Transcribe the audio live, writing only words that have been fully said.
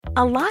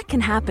A lot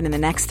can happen in the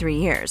next 3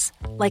 years.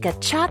 Like a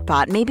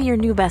chatbot may be your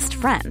new best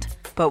friend.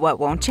 But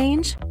what won't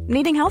change?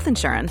 Needing health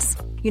insurance.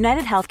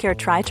 United Healthcare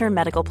Tri-Term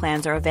Medical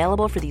Plans are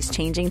available for these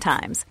changing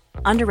times.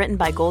 Underwritten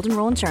by Golden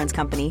Rule Insurance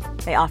Company,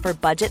 they offer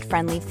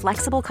budget-friendly,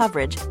 flexible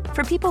coverage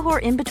for people who are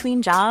in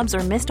between jobs or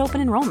missed open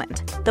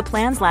enrollment. The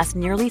plans last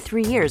nearly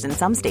 3 years in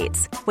some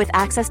states, with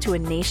access to a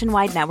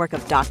nationwide network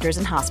of doctors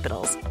and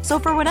hospitals. So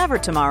for whatever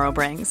tomorrow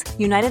brings,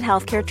 United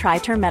Healthcare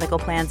Tri-Term Medical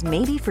Plans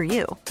may be for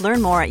you.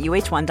 Learn more at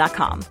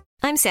uh1.com.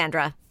 I'm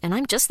Sandra, and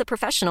I'm just the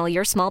professional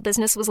your small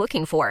business was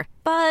looking for.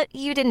 But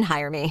you didn't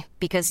hire me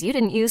because you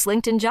didn't use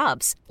LinkedIn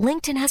Jobs.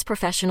 LinkedIn has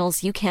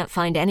professionals you can't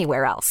find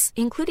anywhere else,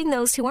 including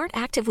those who aren't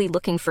actively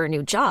looking for a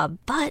new job,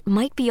 but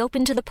might be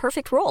open to the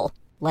perfect role,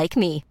 like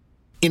me.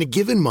 In a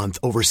given month,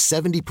 over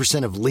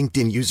 70% of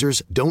LinkedIn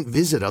users don't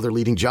visit other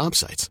leading job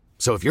sites.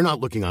 So if you're not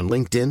looking on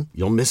LinkedIn,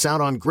 you'll miss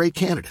out on great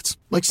candidates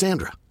like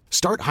Sandra.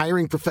 Start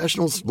hiring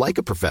professionals like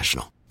a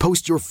professional.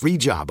 Post your free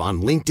job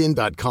on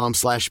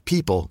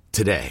linkedin.com/people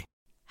today.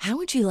 How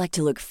would you like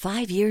to look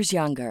 5 years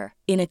younger?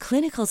 In a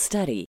clinical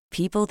study,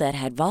 people that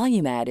had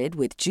volume added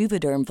with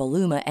Juvederm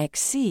Voluma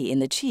XC in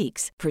the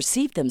cheeks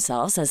perceived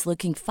themselves as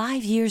looking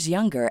 5 years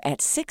younger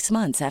at 6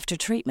 months after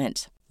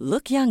treatment.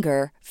 Look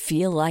younger,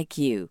 feel like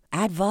you.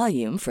 Add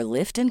volume for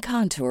lift and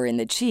contour in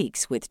the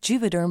cheeks with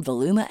Juvederm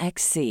Voluma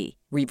XC.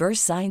 Reverse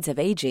signs of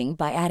aging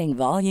by adding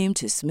volume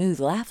to smooth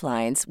laugh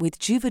lines with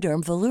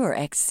Juvederm Volure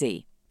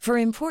XC. For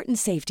important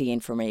safety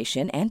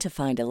information and to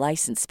find a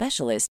licensed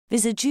specialist,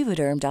 visit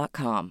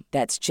Juvederm.com.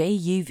 That's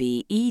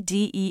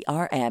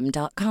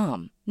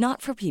JUVEDERM.com.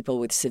 Not for people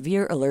with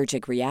severe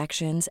allergic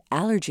reactions,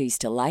 allergies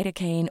to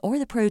lidocaine, or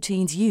the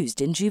proteins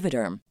used in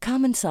Juvederm.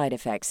 Common side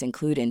effects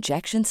include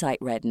injection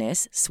site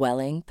redness,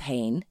 swelling,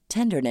 pain,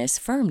 tenderness,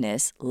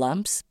 firmness,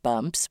 lumps,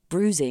 bumps,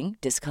 bruising,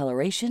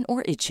 discoloration,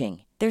 or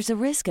itching. There's a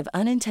risk of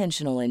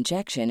unintentional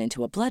injection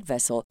into a blood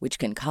vessel, which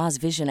can cause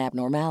vision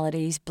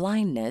abnormalities,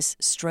 blindness,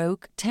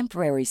 stroke,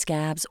 temporary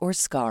scabs, or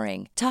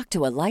scarring. Talk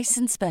to a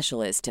licensed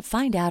specialist to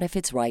find out if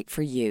it's right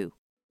for you.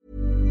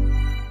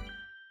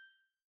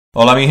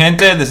 Hola mi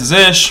gente, this is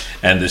Ish.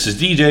 And this is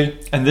DJ.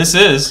 And this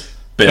is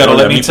Pero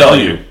Let Me Tell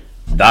You.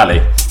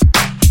 Dale.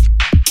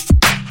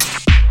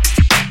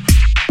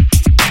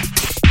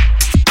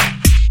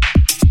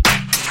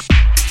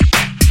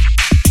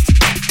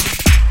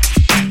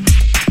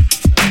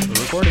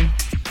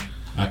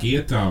 Aquí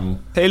estamos.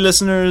 Hey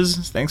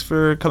listeners, thanks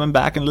for coming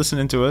back and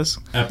listening to us.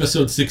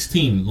 Episode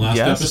 16. Last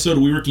episode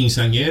we were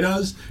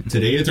quinceañeras.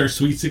 Today it's our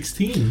Sweet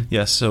 16.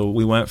 Yes, so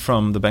we went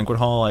from the banquet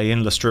hall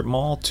in the strip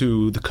mall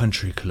to the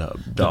country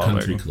club. Darling. The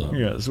country club.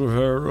 Yes, we're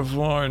very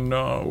fine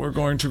now. We're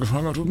going to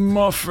hang out with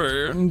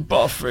Muffy and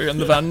Buffy and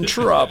the Van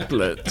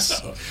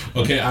Triplets.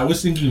 Okay, I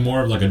was thinking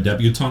more of like a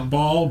debutante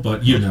ball,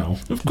 but you know.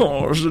 Of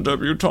course, the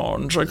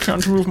debutantes. I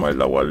can't move my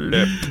lower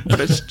lip,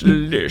 but it's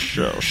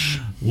delicious.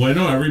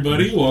 Bueno,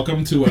 everybody,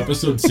 welcome to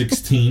episode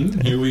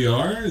 16. Here we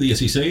are,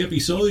 16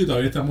 episodio, y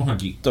todavía estamos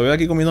aquí. Todavía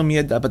aquí comiendo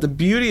mierda. But the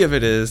beauty of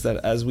it is that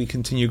as we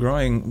continue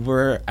growing,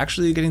 we're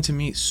actually getting to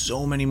meet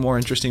so many more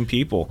interesting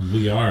people.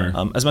 We are.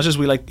 As much as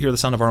we like to hear the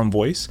sound of our own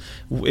voice,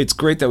 it's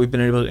great that we've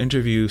been able to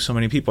interview so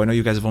many people. I know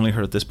you guys have only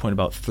heard at this point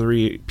about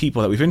 3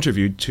 people that we've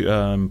interviewed,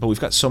 but we've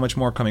got so much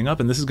more coming up,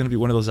 and this is going to be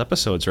one of those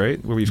episodes,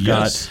 right? Where we've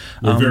got...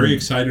 We're very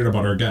excited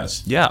about our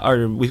guest.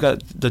 Yeah, we've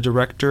got the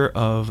director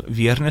of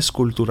Viernes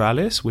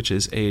Culturales, which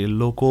is a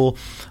local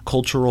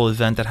cultural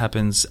event that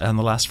happens on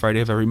the last Friday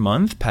of every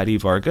month, Patty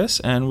Vargas,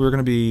 and we're going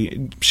to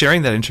be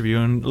sharing that interview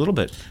in a little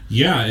bit.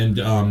 Yeah, and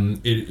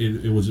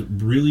it was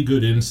really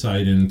good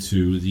insight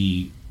into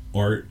the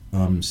art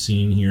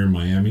scene here in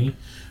Miami,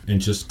 and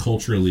just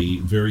culturally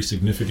very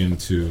significant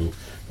to,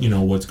 you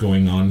know, what's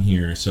going on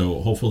here. So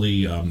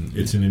hopefully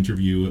it's an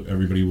interview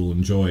everybody will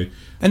enjoy.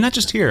 And not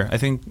just here, I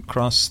think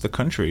across the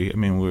country. I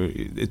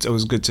mean, it's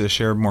always good to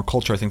share more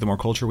culture. I think the more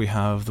culture we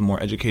have, the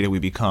more educated we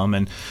become,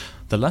 and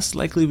the less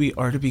likely we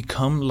are to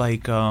become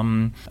like, I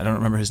don't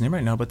remember his name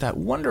right now, but that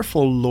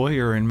wonderful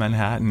lawyer in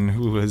Manhattan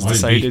who has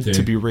decided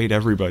to berate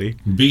everybody.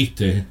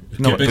 Viste.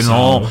 No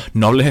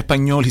habla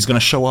español. He's going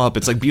to show up.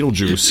 It's like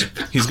Beetlejuice.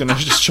 He's going to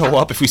just show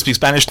up if we speak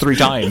Spanish 3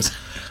 times.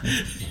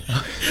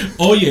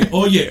 Oye.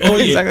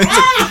 Exactly.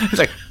 It's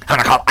like, I'm going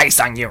to call ice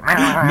on you.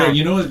 No,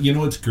 you know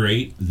what's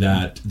great?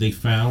 That they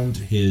found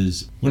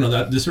his... Well,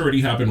 no, this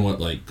already happened,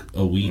 like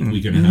a week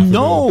and a half ago?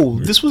 No,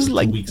 this was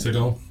like... 2 weeks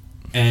ago.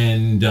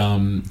 And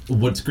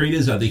what's great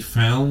is that they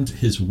found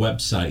his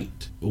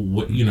website,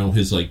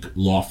 his like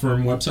law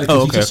firm website.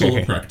 He's a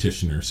solo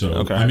practitioner,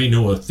 so I may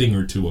know a thing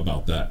or two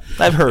about that.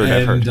 I've heard.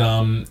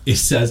 And it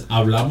says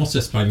 "Hablamos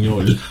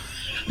español."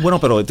 Bueno,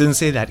 pero it didn't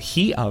say that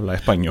he habla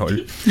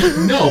español.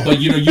 No, but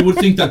you would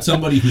think that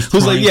somebody who's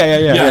like,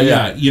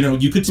 yeah.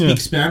 You could speak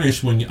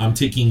Spanish when I'm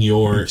taking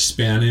your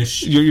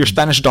Spanish, your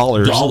Spanish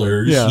dollars,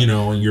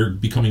 and you're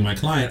becoming my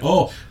client.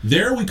 Oh,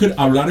 there we could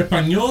hablar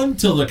español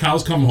till the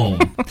cows come home.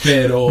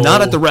 Pero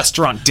not at the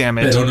restaurant, damn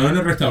it. Pero no en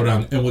el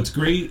restaurant. And what's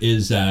great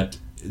is that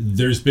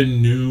there's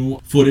been new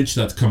footage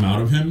that's come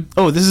out of him.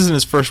 Oh, this isn't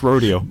his first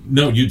rodeo.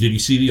 No, did you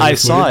see the other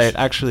footage? I saw it,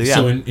 actually, yeah.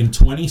 So in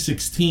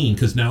 2016,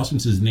 because now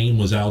since his name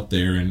was out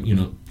there and,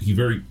 he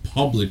very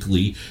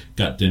publicly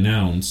got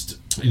denounced,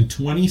 in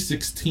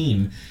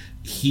 2016,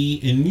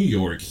 in New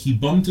York, he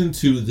bumped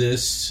into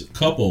this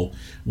couple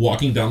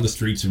walking down the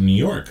streets of New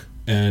York.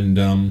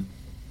 And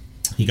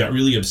he got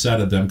really upset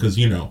at them because,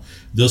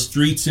 the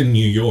streets in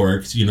New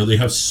York, they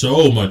have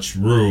so much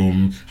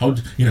room.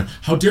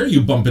 How dare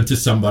you bump into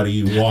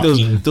somebody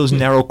walking... Those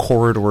narrow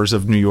corridors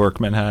of New York,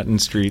 Manhattan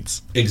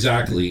streets.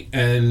 Exactly.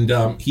 And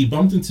he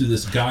bumped into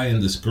this guy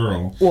and this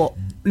girl. Well,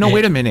 no,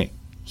 wait a minute.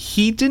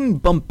 He didn't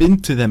bump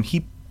into them.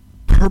 He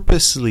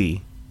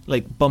purposely,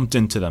 bumped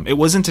into them. It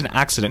wasn't an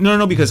accident.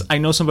 No, because I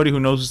know somebody who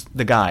knows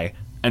the guy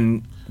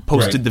and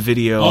posted the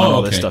video and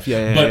all this stuff.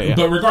 Yeah.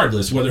 But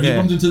regardless, whether he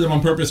bumped into them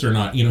on purpose or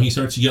not, he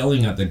starts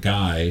yelling at the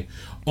guy,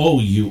 "Oh,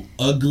 you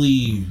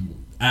ugly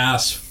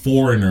ass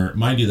foreigner."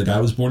 Mind you, the guy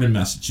was born in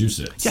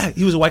Massachusetts. Yeah,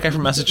 he was a white guy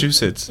from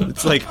Massachusetts.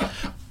 It's like,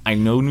 I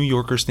know New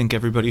Yorkers think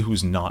everybody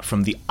who's not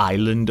from the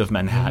island of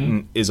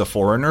Manhattan is a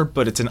foreigner,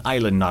 but it's an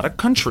island, not a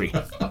country.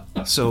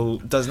 So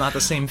does not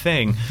the same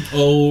thing.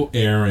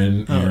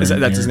 Aaron.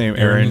 That's his name,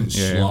 Aaron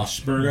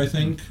Schlossberg, I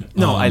think.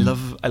 No, I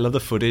love the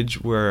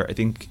footage where I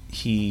think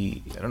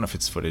I don't know if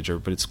it's footage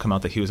but it's come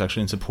out that he was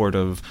actually in support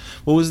of,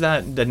 what was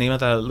the name of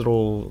the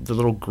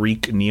little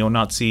Greek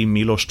neo-Nazi,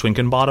 Milos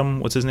Twinkenbottom?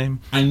 What's his name?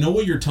 I know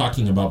what you're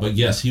talking about, but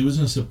yes, he was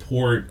in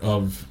support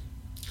of...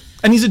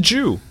 And he's a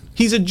Jew.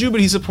 He's a Jew, but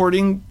he's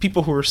supporting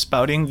people who are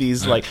spouting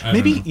these,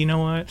 maybe, you know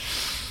what?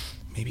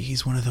 Maybe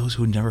he's one of those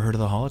who had never heard of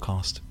the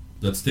Holocaust.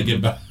 Let's take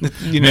it back.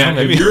 Man,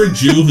 if you're a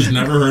Jew who's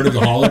never heard of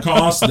the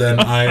Holocaust, then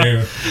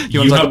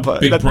you have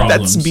big problems.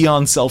 That's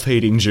beyond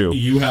self-hating Jew.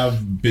 You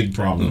have big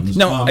problems.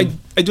 No, I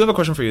do have a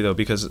question for you, though,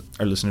 because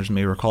our listeners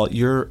may recall,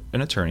 you're an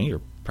attorney, you're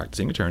a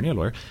practicing attorney, a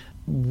lawyer.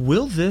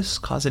 Will this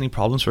cause any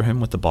problems for him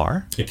with the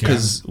bar? It can.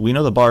 Because we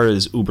know the bar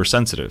is uber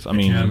sensitive. I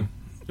mean,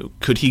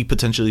 could he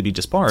potentially be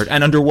disbarred?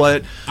 And under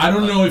what? I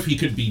don't know if he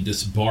could be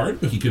disbarred,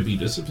 but he could be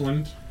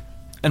disciplined.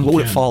 And what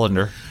would it fall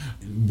under?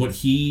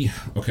 What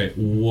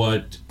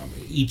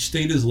each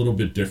state is a little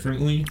bit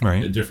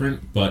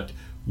different, but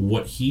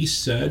what he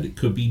said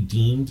could be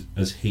deemed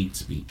as hate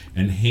speech.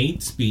 And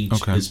hate speech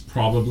is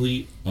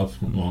probably,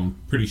 I'm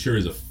pretty sure,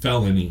 is a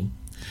felony.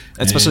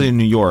 Especially in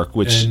New York,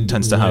 which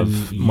tends to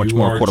have much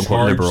more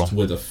quote-unquote liberal.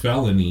 With a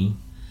felony,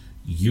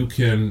 you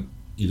can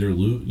either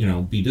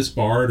be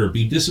disbarred or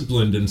be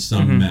disciplined in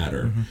some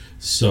matter. Mm-hmm.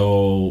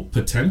 So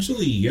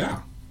potentially,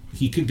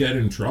 he could get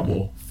in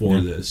trouble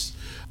for this.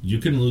 You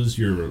can lose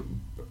your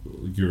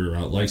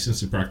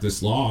license to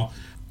practice law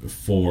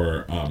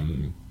for a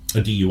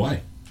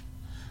DUI.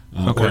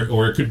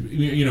 Or it could,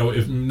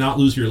 if not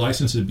lose your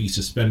license, it'd be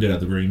suspended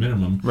at the very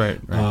minimum. Right.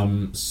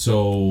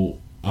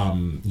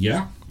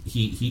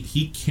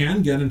 He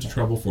can get into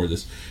trouble for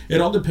this.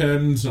 It all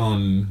depends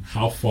on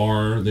how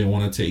far they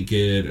want to take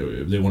it.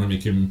 If they want to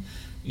make him,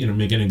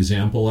 make an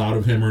example out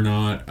of him or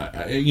not.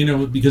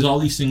 Because all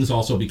these things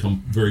also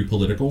become very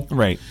political.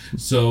 Right.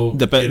 So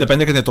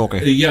depende que te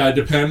toque. Yeah, it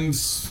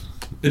depends.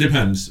 It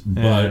depends.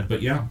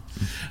 But yeah.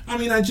 I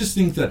mean, I just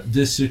think that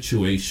this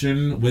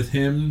situation with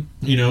him,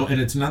 and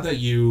it's not that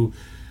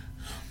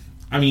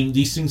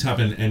these things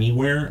happen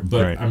anywhere,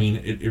 but I mean,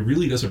 it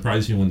really does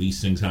surprise you when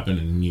these things happen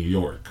in New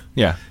York.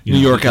 Yeah. New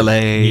York,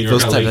 LA,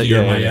 those types of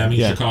Miami,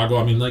 Chicago.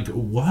 I mean,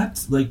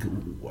 what?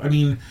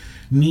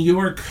 New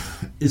York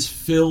is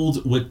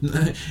filled with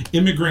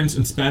immigrants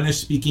and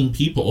Spanish-speaking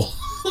people.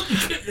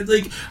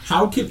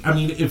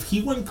 If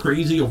he went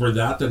crazy over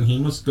that, then he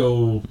must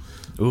go...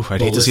 Oof,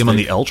 I'd hate to see him on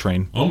the L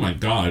train. Oh my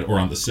God, or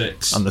on the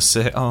 6. On the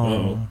 6,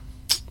 no,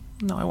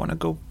 I want to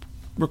go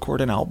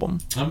record an album.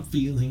 I'm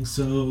feeling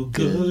so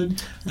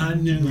good, I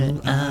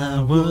knew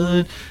I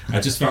would. I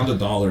just found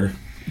 $1.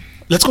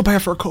 Let's go buy a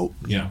fur coat.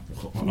 Yeah.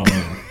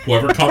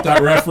 Whoever caught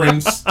that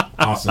reference,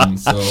 awesome.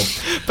 So,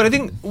 but I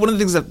think one of the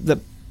things that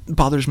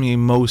bothers me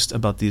most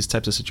about these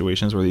types of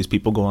situations where these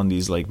people go on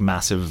these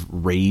massive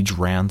rage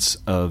rants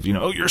of,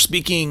 you're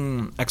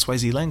speaking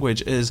XYZ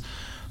language is,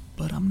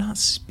 but I'm not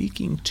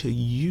speaking to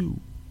you.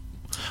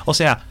 O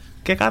sea,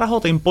 ¿qué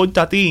carajo te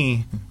importa a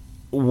ti?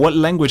 What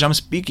language I'm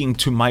speaking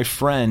to my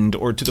friend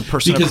or to the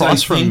person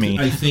across from me?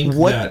 I think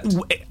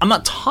I'm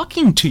not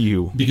talking to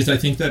you. Because I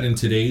think that in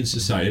today's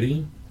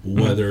society,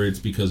 whether it's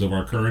because of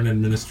our current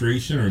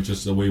administration or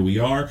just the way we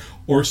are,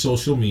 or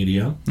social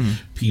media,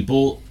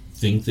 people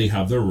think they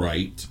have the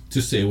right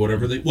to say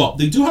whatever they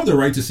do have the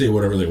right to say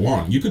whatever they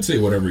want. You could say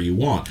whatever you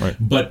want, right.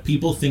 But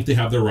people think they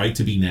have the right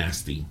to be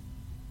nasty.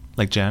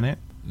 Like Janet?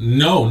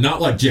 No,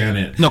 not like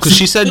Janet. No, because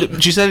she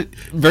said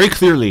very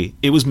clearly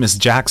it was Miss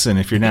Jackson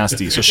if you're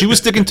nasty. So she was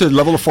sticking to the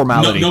level of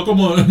formality. No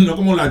como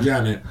la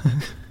Janet.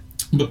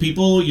 But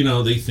people,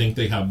 they think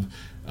they have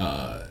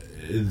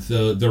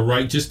the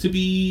right just to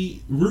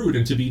be rude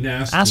and to be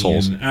nasty.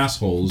 Assholes.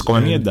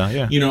 Come mierda,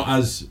 yeah.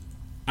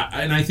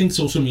 And I think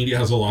social media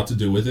has a lot to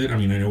do with it. I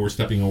mean, I know we're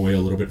stepping away a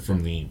little bit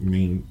from the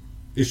main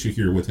issue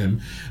here with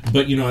him.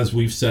 But, as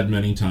we've said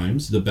many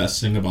times, the best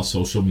thing about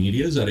social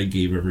media is that it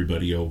gave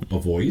everybody a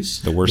voice.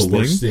 The worst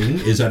thing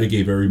is that it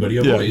gave everybody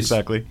a voice.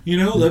 Exactly.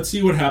 Let's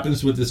see what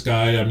happens with this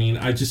guy. I mean,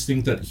 I just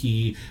think that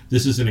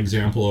this is an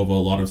example of a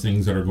lot of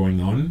things that are going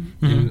on,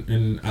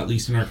 in at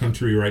least in our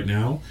country right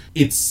now.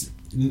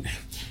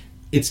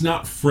 It's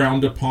not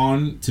frowned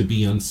upon to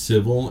be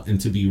uncivil and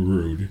to be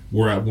rude,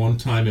 where at one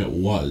time it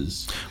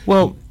was.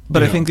 Well,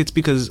 but I think it's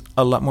because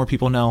a lot more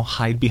people now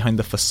hide behind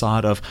the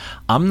facade of,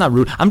 I'm not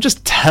rude, I'm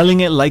just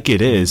telling it like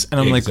it is. And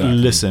I'm like,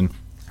 listen,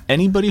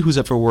 anybody who's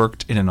ever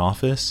worked in an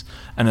office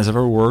and has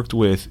ever worked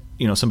with,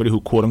 somebody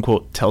who quote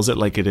unquote tells it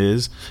like it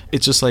is,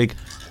 it's just like,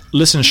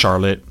 listen,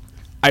 Charlotte,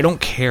 I don't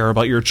care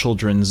about your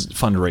children's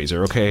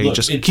fundraiser, okay? Look,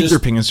 just keep your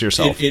opinions to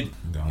yourself.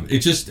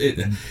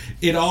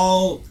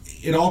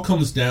 It all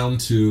comes down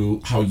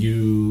to how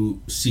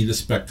you see the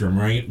spectrum,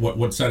 right?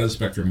 What side of the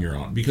spectrum you're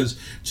on. Because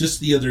just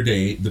the other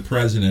day, the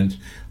president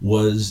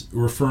was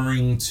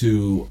referring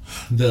to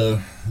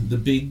the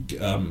big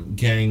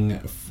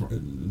gang,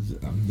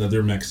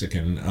 they're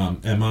Mexican,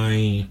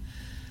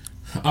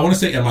 I want to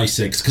say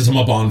MI6 because I'm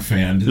a Bond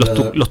fan.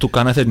 Los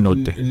Tucanes del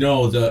Norte.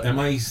 No, the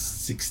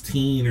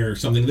MI16 or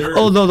something.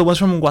 No, the ones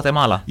from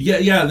Guatemala.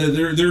 Yeah,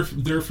 they're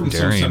from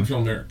some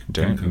Central America.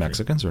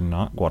 Mexicans are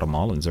not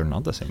Guatemalans. They're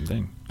not the same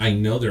thing. I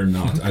know they're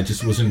not. I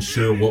just wasn't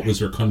sure what was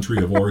their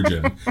country of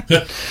origin.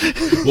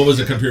 What was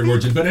the country of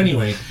origin? But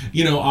anyway,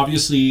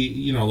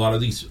 obviously, a lot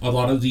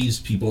of these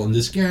people in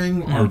this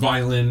gang are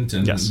violent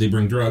and they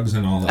bring drugs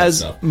and all that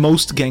stuff. As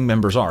most gang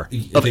members are.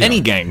 Of any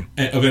gang.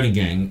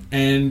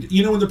 And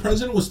when the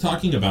president was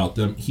talking about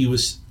them,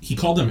 he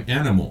called them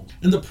animal.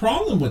 And the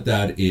problem with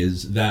that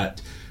is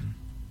that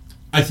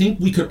I think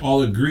we could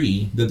all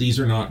agree that these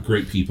are not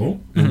great people,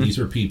 and these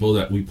are people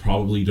that we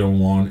probably don't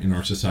want in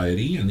our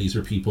society, and these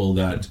are people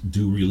that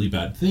do really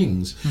bad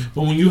things.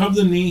 But when you have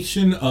the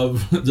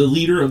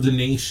leader of the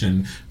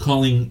nation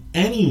calling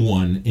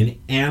anyone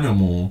an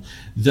animal,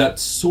 that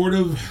sort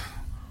of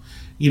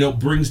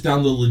brings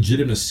down the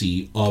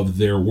legitimacy of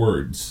their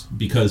words,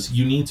 because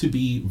you need to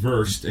be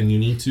versed and you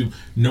need to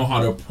know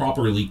how to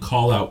properly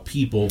call out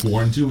people who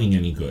aren't doing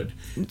any good.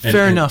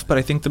 Fair enough, but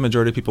I think the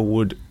majority of people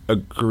would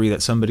agree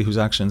that somebody whose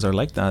actions are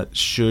like that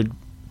should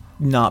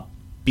not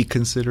be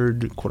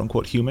considered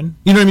quote-unquote human.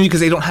 You know what I mean? Because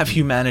they don't have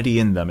humanity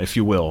in them, if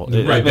you will.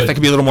 Right, that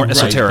could be a little more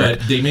esoteric. Right,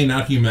 but they may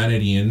not have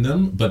humanity in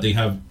them, but they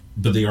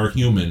are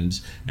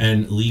humans.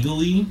 And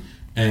legally,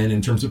 and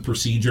in terms of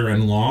procedure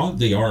and law,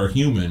 they are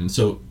human.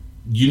 So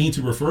you need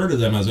to refer to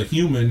them as a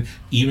human,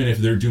 even if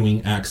they're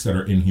doing acts that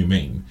are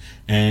inhumane.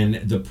 And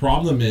the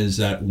problem is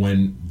that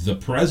when the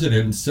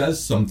president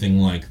says something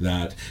like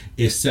that,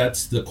 it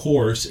sets the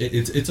course.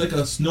 It's like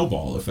a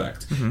snowball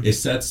effect. It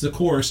sets the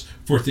course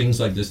for things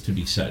like this to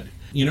be said.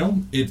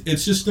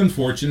 It's just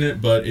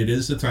unfortunate, but it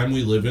is the time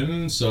we live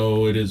in,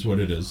 so it is what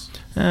it is.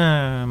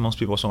 Most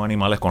people son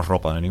animales con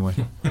ropa anyway.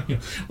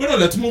 Well,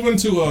 let's move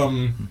into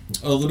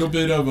a little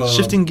bit of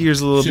shifting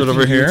gears a little bit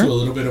over here to a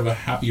little bit of a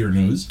happier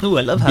news. Oh,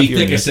 I love happier news.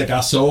 Viste que se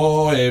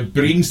casó el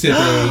príncipe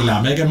y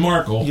la Meghan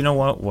Markle. You know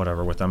what?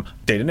 Whatever with them.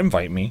 They didn't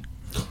invite me.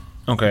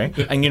 Okay.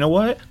 And you know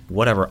what?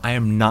 Whatever. I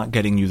am not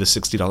getting you the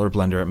 $60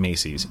 blender at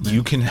Macy's.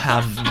 You can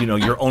have,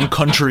 your own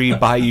country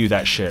buy you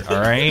that shit,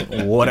 all right?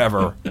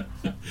 Whatever.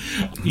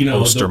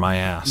 Oster my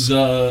ass.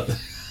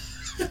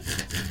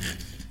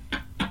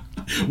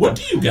 What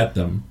do you get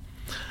them?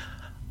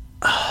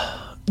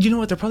 You know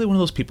what? They're probably one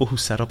of those people who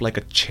set up like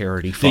a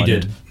charity fund. They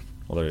did.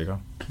 Well, there you go.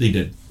 They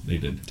did.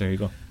 There you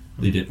go.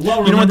 They did.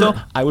 Well, you know what though?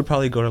 I would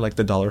probably go to like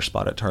the dollar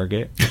spot at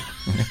Target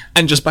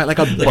and just buy like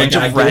a bunch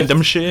of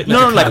random shit.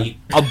 Like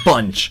a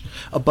bunch,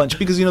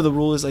 because the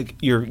rule is like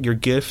your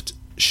gift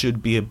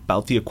should be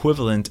about the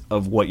equivalent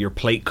of what your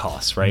plate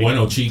costs, right?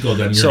 Bueno, chico,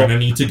 then you're gonna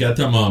need to get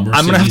them. I'm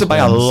gonna have to buy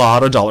a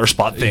lot of dollar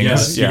spot things.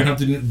 Yes, you're gonna have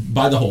to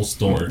buy the whole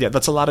store. Yeah,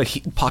 that's a lot of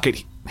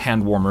pocket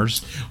hand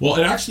warmers. Well,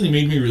 it actually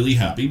made me really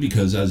happy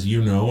because, as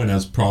you know, and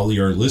as probably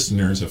our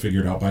listeners have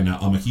figured out by now,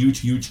 I'm a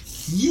huge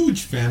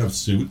fan of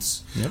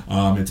Suits. Yep.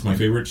 It's my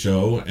favorite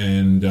show,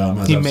 and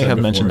as he I've may said have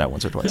before, mentioned that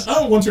once or twice.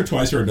 Once or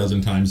twice or a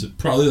dozen times,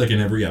 probably like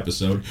in every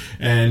episode.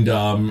 And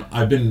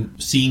I've been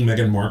seeing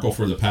Meghan Markle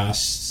for the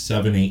past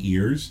 7-8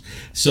 years,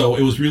 so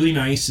it was really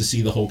nice to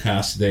see the whole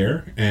cast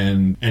there,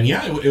 and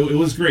yeah, it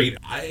was great.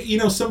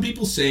 Some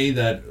people say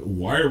that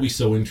why are we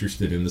so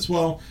interested in this?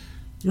 Well,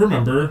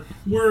 remember,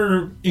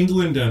 we're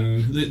England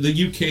and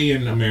the UK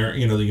and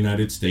America, the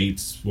United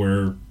States,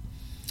 where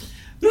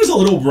there's a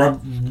little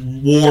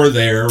war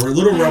there, a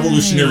little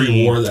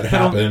revolutionary war that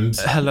happened.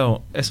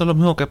 Hello, eso es lo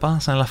mismo que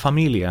pasa en la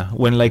familia.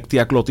 When like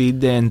tía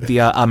Clotilde and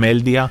tía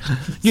Ameldia,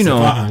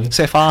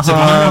 se fajan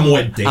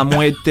a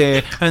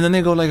muerte, and then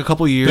they go like a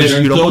couple years,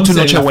 Pero you don't go to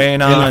entonces,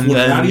 Nochebuena, and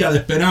then de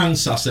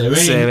Esperanza se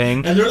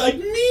ven, and they're like,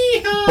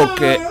 mija!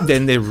 Porque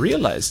then they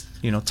realize,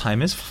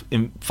 time is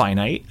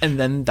finite, and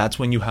then that's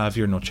when you have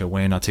your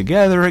Nochebuena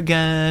together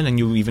again, and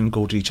you even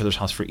go to each other's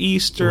house for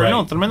Easter. Right,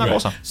 Tremenda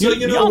cosa. So,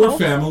 we're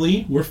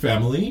family. We're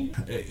family.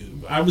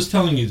 I was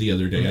telling you the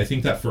other day, I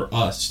think that for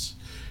us,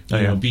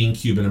 being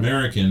Cuban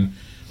American,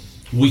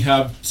 we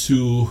have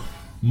to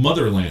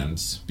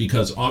motherlands,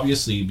 because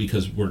obviously,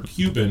 because we're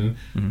Cuban,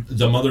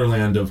 the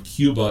motherland of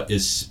Cuba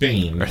is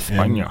Spain.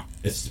 España.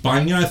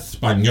 España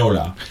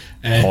Española.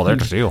 And,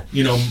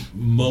 you know,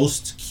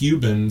 most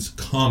Cubans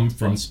come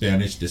from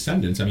Spanish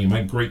descendants. I mean,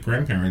 my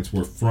great-grandparents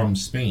were from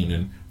Spain,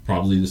 and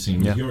probably the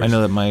same as yours. I know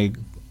that my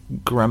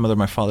grandmother,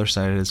 my father's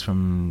side, is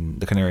from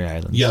the Canary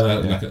Islands. Yeah,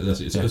 that's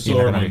it. Yeah, so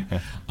are my...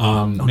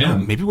 no,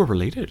 maybe we're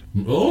related.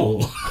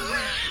 Oh...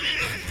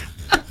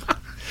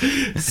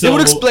 So, it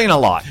would explain a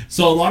lot.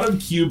 So a lot of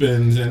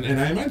Cubans, and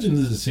I imagine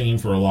this is the same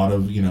for a lot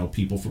of, you know,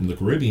 people from the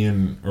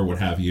Caribbean or what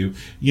have you,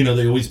 you know,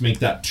 they always make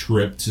that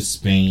trip to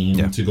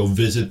Spain to go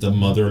visit the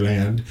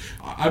motherland.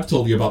 I've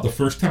told you about the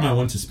first time I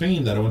went to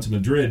Spain, that I went to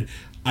Madrid,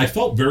 I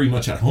felt very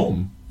much at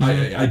home.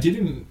 It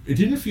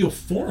didn't feel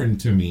foreign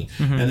to me.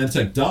 And then it's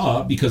like,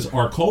 duh, because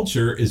our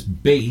culture is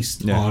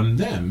based on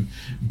them.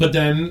 But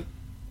then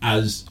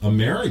as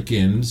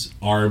Americans,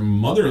 our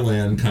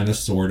motherland kind of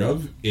sort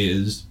of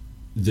is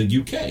the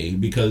UK,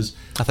 because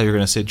I thought you were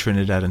going to say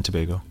Trinidad and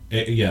Tobago.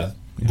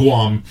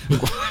 Guam.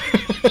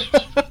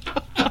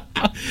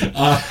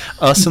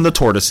 Us and the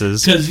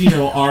tortoises. Because, you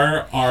know,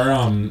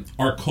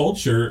 our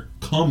culture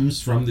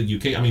comes from the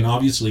UK. I mean,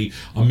 obviously,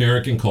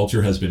 American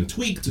culture has been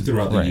tweaked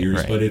throughout the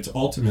years, but it's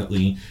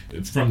ultimately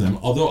from them.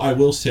 Although I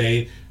will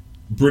say,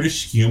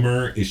 British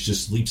humor is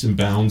just leaps and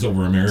bounds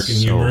over American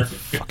humor.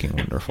 Fucking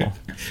wonderful.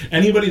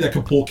 Anybody that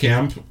can pull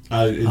camp,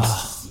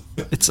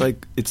 it's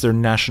like it's their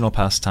national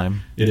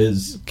pastime. It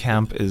is.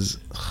 Camp is.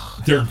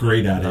 They're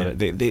great at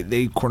it.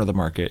 They corner the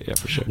market,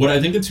 for sure. What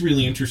I think it's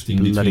really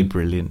interesting between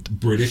brilliant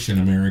British and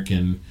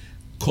American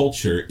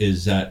culture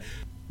is that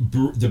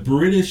the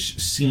British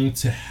seem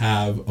to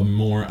have a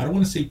more, I don't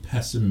want to say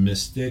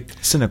pessimistic,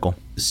 cynical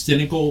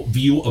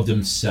view of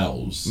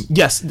themselves.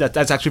 Yes,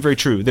 that's actually very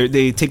true.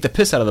 They take the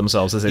piss out of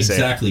themselves, as they say.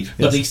 Exactly.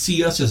 But they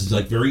see us as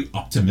like very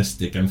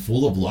optimistic and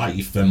full of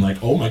life, and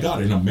like, oh my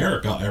God, in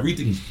America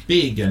everything's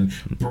big and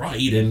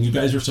bright and you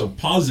guys are so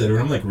positive. And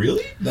I'm like,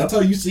 really? That's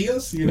how you see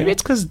us? You know? Maybe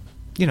it's because,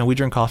 you know, we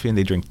drink coffee and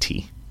they drink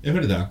tea.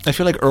 I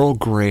feel like Earl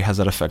Grey has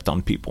that effect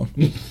on people.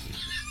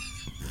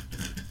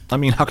 I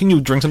mean, how can you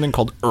drink something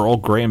called Earl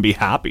Grey and be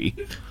happy?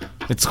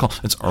 It's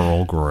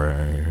Earl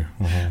Grey.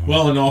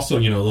 Well, and also,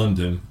 you know,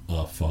 London,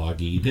 a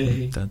foggy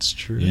day. That's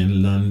true.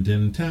 In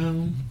London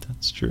town.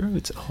 That's true.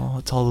 It's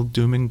all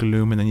doom and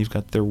gloom, and then you've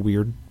got their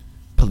weird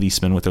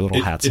policemen with their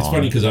little hats on. It's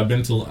funny because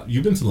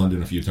you've been to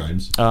London a few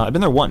times. I've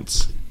been there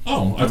once.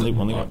 Oh, only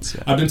once.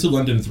 Yeah. I've been to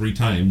London 3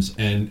 times,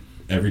 and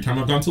every time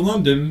I've gone to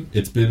London,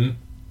 it's been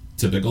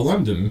typical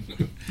London.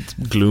 It's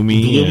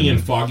gloomy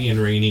and foggy and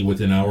rainy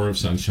with an hour of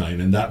sunshine.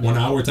 And that 1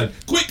 hour, it's like,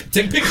 quick,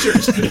 take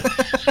pictures.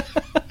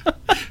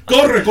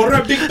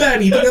 corre, Big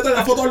Ben. Tírate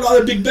la foto al lado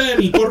de Big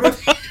Ben. Corre.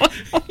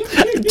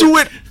 Do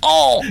it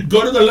all.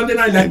 Go to the London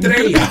Eye, la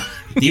estrella.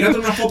 Tírate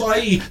una foto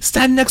ahí.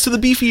 Stand next to the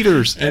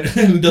Beefeaters.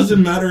 And it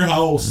doesn't matter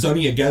how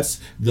sunny it gets,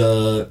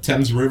 the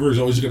Thames River is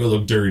always going to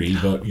look dirty.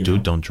 But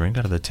Dude, don't drink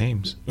out of the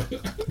Thames.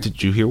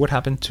 Did you hear what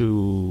happened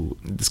to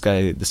this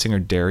guy, the singer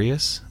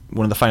Darius?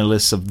 One of the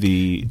finalists of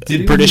the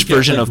British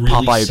version of really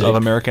Pop Idol, of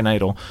American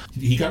Idol.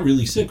 He got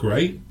really sick,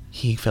 right?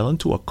 He fell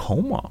into a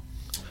coma.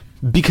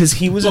 Because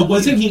he was... But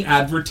wasn't he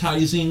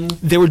advertising?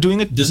 They were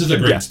doing it... This is a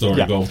great story.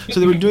 Yeah. Go. So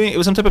they were doing... It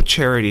was some type of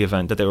charity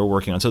event that they were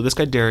working on. So this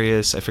guy,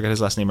 Darius, I forget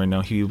his last name right now.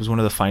 He was one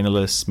of the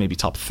finalists, maybe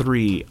top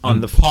 3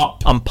 on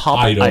Pop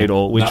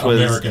Idol, which was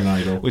American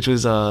Idol. Which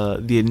was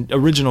the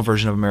original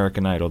version of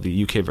American Idol,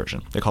 the UK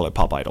version. They call it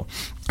Pop Idol.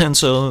 And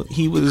so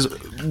he was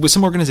with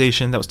some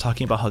organization that was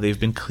talking about how they've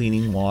been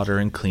cleaning water,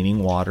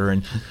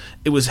 and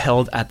it was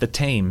held at the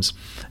Thames.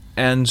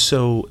 And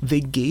so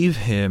they gave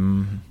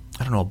him...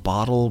 I don't know, a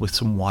bottle with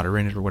some water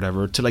in it or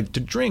whatever to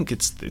drink.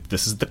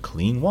 This is the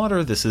clean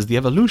water. This is the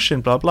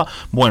evolution, blah, blah.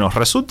 Bueno,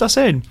 resulta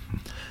ser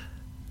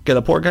que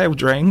the poor guy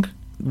drank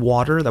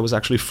water that was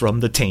actually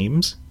from the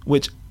Thames,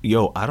 which,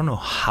 I don't know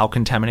how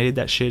contaminated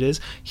that shit is.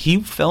 He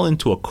fell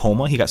into a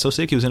coma. He got so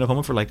sick, he was in a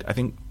coma for I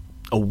think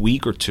a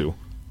week or 2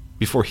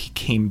 before he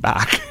came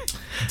back.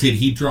 Did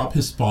he drop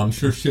his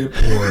sponsorship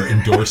or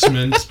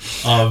endorsement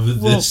of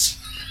this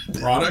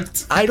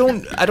product? I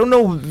don't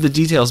know the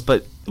details,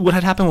 but what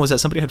had happened was that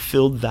somebody had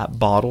filled that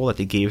bottle that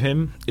they gave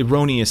him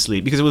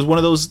erroneously, because it was one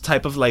of those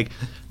type of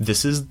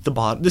this is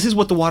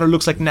what the water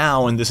looks like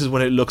now and this is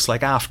what it looks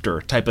like after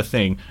type of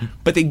thing.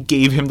 But they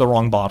gave him the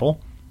wrong bottle,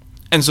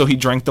 and so he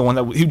drank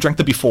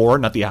the before,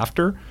 not the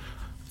after.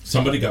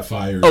 Somebody got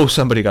fired. Oh,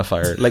 somebody got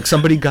fired.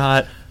 Somebody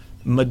got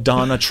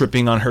Madonna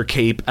tripping on her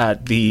cape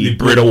at the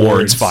Brit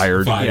Awards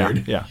fired.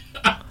 Yeah.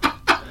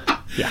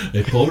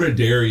 A poor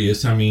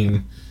Darius. I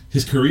mean,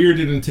 his career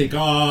didn't take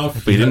off.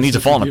 But he didn't need to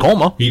fall in a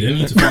coma. He didn't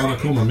need to fall in a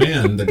coma.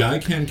 Man, the guy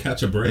can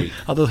catch a break.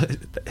 Although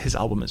his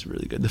album is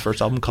really good. The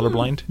first album,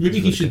 Colorblind. Maybe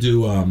he should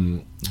do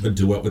a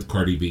duet with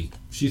Cardi B.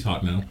 She's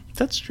hot now.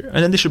 That's true.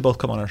 And then they should both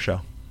come on our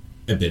show.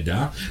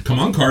 Come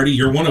on, Cardi.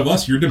 You're one of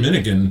us. You're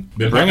Dominican.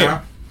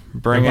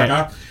 Bring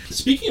it.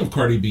 Speaking of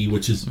Cardi B,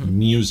 which is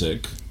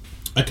music,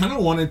 I kind of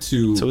wanted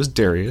to... So is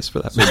Darius, for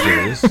that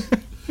matter.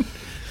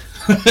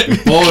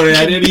 Boy,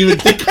 I didn't even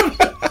think of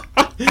it.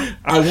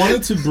 I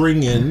wanted to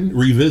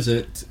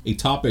revisit a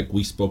topic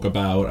we spoke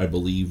about, I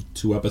believe,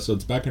 2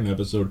 episodes back in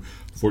episode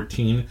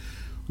 14.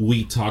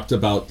 We talked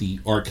about the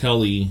R.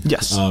 Kelly,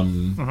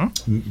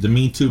 the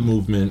Me Too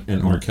movement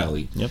and R.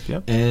 Kelly.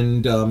 Yep.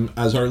 And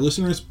as our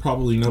listeners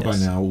probably know by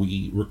now,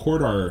 we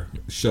record our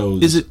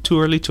shows. Is it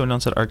too early to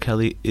announce that R.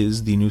 Kelly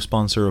is the new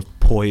sponsor of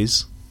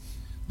Poise?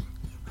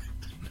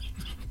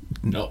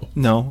 No.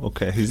 No?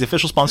 Okay. He's the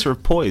official sponsor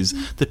of Poise,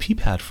 the pee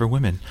pad for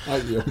women.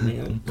 Oh,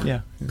 man.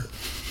 Yeah.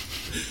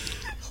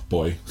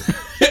 Boy.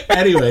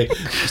 Anyway,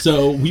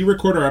 so we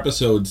record our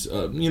episodes,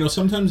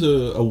 sometimes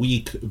a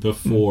week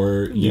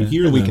before you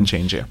hear them. A week can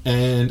change, yeah.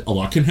 And a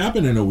lot can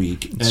happen in a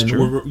week. It's and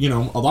true.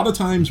 a lot of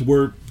times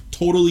we're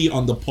totally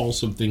on the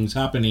pulse of things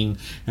happening.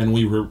 And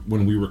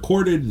when we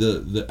recorded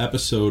the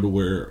episode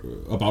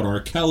about R.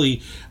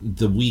 Kelly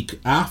the week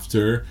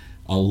after,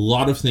 a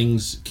lot of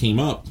things came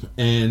up.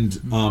 And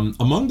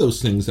among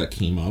those things that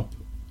came up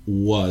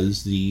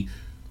was the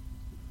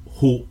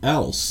who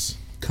else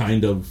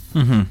kind of...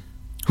 Mm-hmm.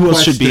 Who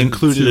else should be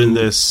included in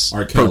this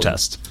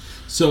protest?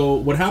 So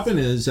what happened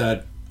is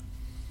that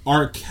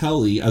R.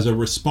 Kelly, as a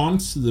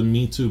response to the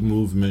Me Too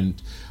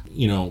movement,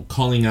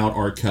 calling out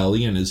R.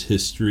 Kelly and his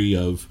history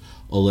of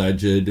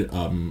alleged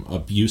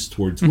abuse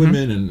towards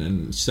women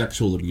and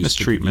sexual abuse,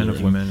 mistreatment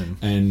of women,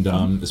 and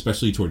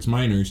especially towards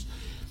minors,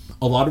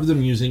 a lot of the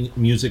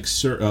music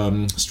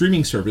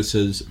streaming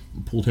services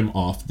pulled him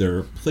off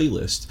their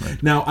playlist.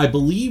 Right. Now, I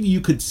believe you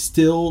could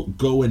still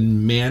go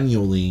and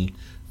manually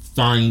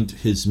find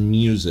his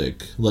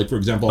music. Like, for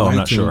example, on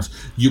iTunes,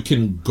 you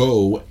can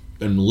go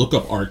and look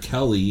up R.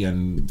 Kelly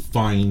and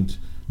find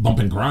Bump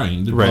and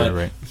Grind.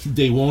 Right.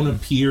 They won't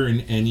appear in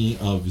any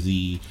of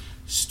the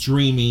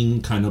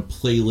streaming kind of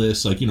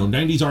playlists, like,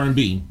 90s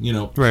R&B,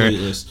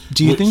 playlists.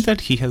 Do you think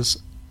that he has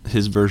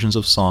his versions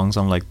of songs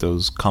on, like,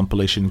 those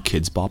compilation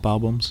Kids Bop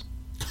albums?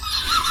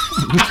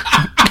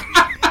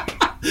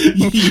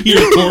 You hear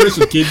a chorus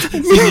of kids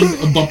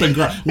singing a Bump and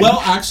Grind. Well,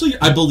 actually,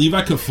 I believe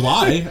I Could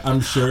Fly, I'm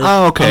sure.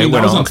 Oh, okay.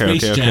 That was on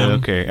Space Jam.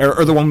 Okay.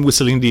 Or the one with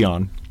Celine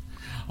Dion.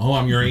 Oh,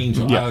 I'm Your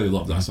Angel. Yeah. I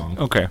love that song.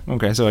 Okay.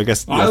 So I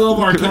guess... I love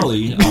R.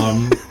 Kelly.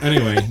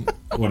 Anyway,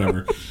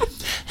 whatever.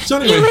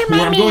 So anyway,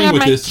 where I'm going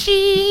with this...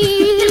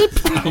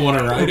 I want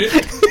to ride it.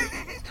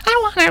 I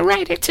want to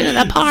ride it to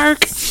the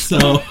park.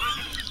 So...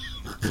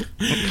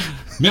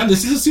 Man,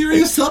 this is a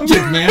serious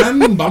subject,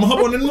 man. Vamos a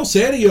ponernos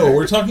serio.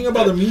 We're talking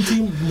about the Me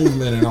Too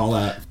movement and all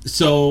that.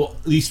 So,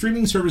 these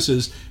streaming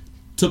services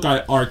took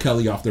R.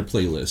 Kelly off their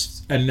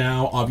playlists. And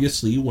now,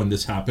 obviously, when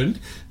this happened,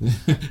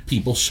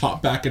 people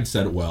shot back and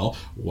said, well,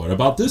 what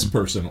about this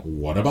person?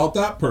 What about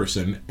that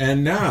person?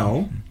 And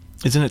now...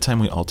 Isn't it time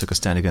we all took a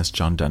stand against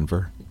John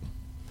Denver?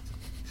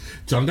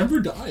 John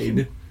Denver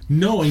died.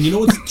 No, and you know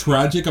what's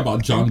tragic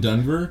about John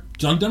Denver?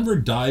 John Denver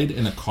died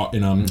in a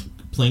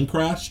plane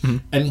crash,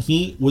 and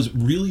he was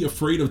really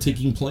afraid of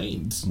taking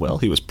planes. Well,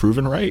 he was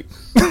proven right.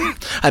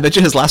 I bet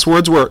you his last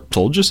words were,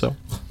 told you so.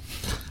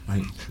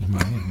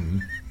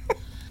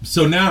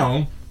 So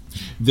now,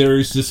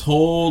 there's this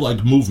whole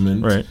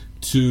movement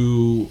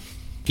to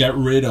get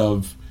rid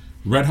of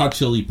Red Hot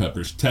Chili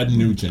Peppers, Ted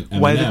Nugent,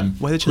 Eminem,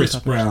 why the Chris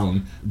Peppers?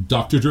 Brown,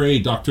 Dr. Dre,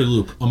 Dr.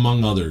 Luke,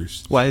 among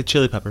others. Why the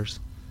Chili Peppers?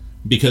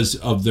 Because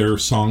of their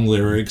song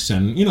lyrics,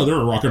 and they're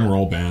a rock and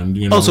roll band.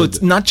 So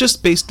it's not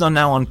just based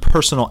on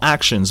personal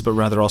actions, but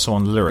rather also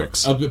on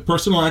lyrics.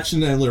 Personal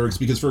action and lyrics.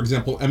 Because, for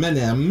example,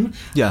 Eminem.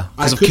 Yeah,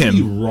 I could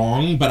be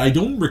wrong, but I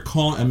don't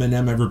recall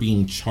Eminem ever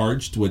being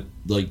charged with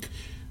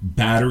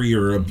battery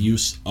or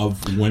abuse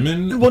of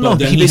women. Well, no,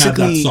 he had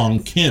that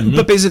song Kim.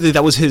 But basically,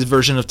 that was his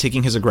version of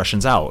taking his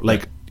aggressions out.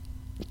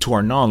 To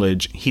our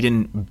knowledge, he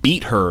didn't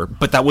beat her,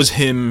 but that was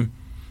him.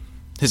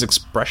 His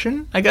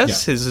expression, I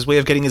guess, his way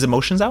of getting his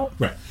emotions out.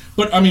 Right.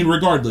 But, I mean,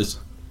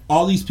 regardless,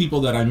 all these people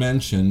that I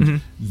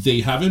mentioned, they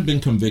haven't been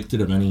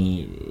convicted of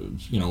any,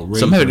 rape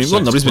Some haven't.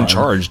 Well, nobody's been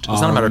charged.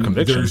 It's not a matter of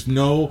conviction. There's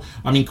no...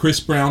 I mean, Chris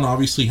Brown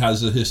obviously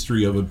has a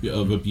history of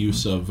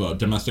abuse, of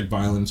domestic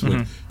violence.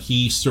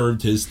 He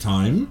served his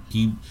time.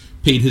 He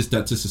paid his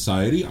debt to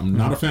society. I'm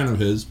not a fan of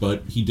his,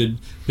 but he did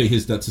pay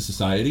his debt to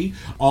society.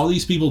 All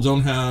these people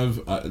don't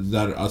have,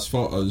 that as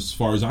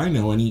far as I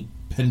know, any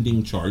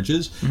pending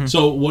charges.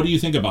 So what do you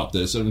think about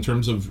this in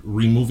terms of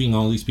removing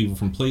all these people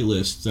from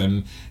playlists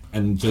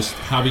and just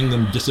having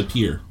them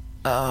disappear?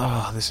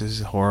 Oh, this is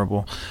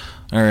horrible.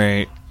 All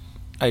right.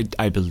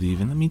 I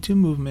believe in the Me Too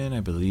movement. I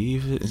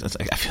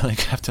feel like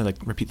I have to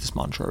repeat this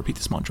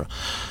mantra.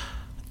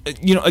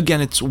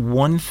 Again, it's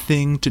one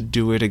thing to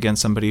do it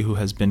against somebody who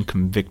has been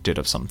convicted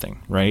of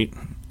something, right?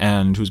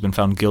 And who's been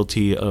found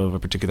guilty of a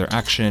particular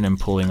action and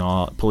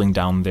pulling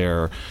down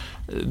their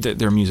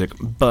music.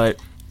 But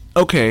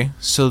okay,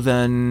 so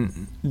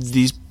then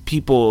these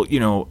people,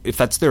 if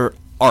that's their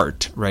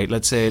art, right?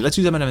 Let's use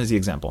Eminem as the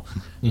example.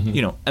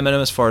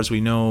 Eminem, as far as we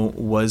know,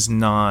 was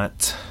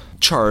not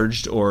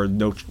charged, or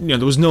no, there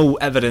was no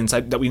evidence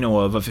that we know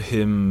of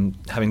him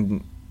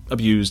having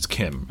abused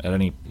Kim at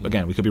any.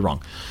 Again, we could be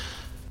wrong.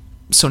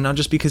 So now,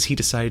 just because he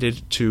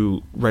decided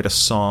to write a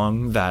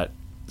song that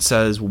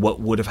says what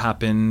would have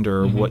happened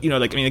or what,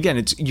 like, I mean, again,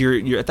 it's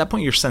you're at that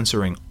point you're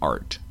censoring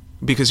art,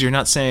 because you're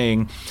not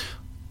saying,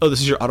 oh, this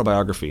is your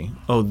autobiography.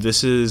 Oh,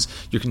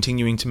 you're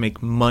continuing to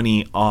make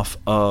money off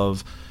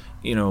of,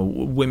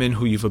 women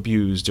who you've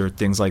abused or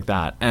things like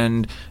that.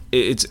 And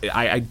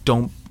I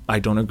don't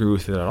agree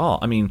with it at all.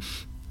 I mean,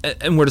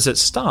 and where does it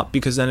stop?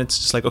 Because then it's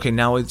just like, okay,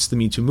 now it's the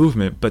Me Too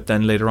movement, but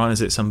then later on, is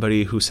it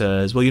somebody who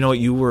says, well, you know what,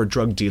 you were a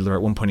drug dealer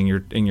at one point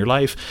in your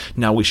life.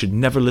 Now we should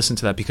never listen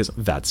to that because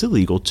that's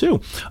illegal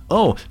too.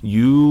 Oh,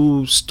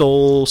 you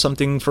stole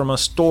something from a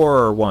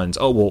store once.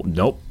 Oh, well,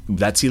 nope,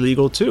 that's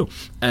illegal too.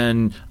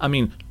 And I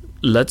mean,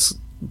 let's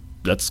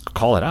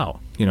call it out.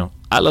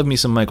 I love me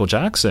some Michael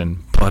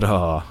Jackson,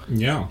 but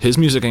his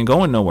music ain't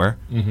going nowhere.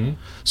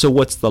 So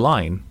what's the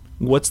line?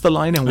 What's the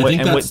line, and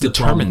what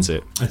determines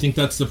it? I think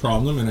that's the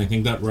problem, and I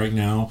think that right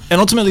now, and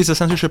ultimately, it's a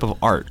censorship of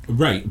art,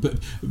 right? But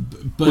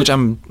which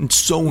I'm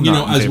so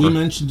not in as favor. We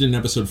mentioned in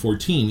episode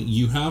 14,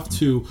 you have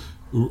to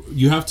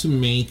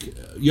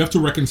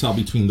reconcile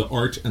between the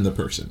art and the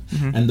person.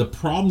 And the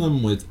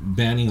problem with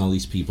banning all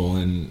these people,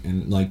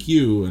 and like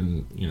you,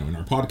 and in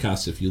our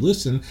podcast, if you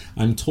listen,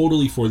 I'm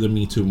totally for the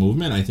Me Too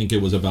movement. I think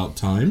it was about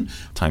time.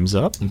 Time's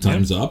up.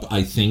 Time's up.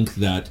 I think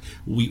that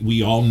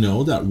we all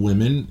know that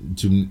women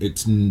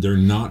they're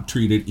not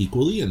treated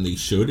equally, and they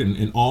should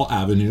in all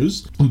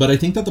avenues. But I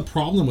think that the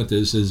problem with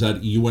this is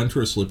that you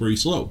enter a slippery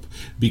slope,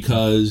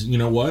 because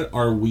what,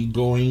 are we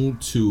going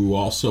to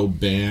also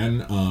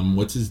ban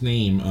what's his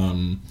name?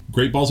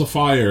 Great Balls of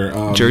Fire.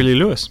 Jerry Lee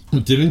Lewis.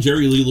 Didn't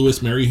Jerry Lee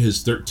Lewis marry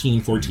his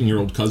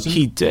 14-year-old cousin?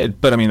 He did,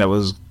 but I mean, that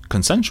was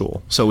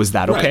consensual. So is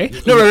that okay?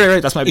 Right. No,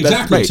 right. That's my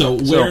exactly. Right. So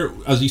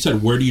as you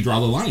said, where do you draw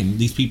the line?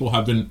 These people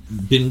have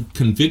been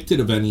convicted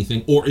of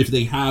anything, or if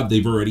they have,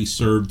 they've already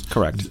served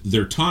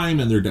their time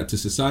and their debt to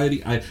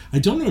society. I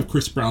don't know if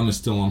Chris Brown is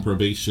still on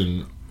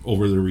probation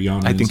over the Rihanna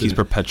I think incident. He's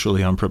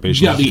perpetually on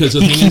probation. Yeah, because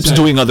he keeps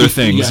doing other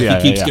things. He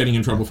keeps getting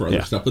in trouble for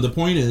other stuff. But the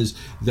point is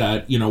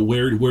that,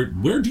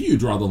 where do you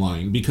draw the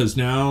line? Because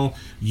now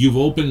you've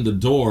opened the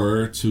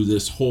door to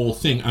this whole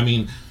thing. I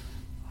mean,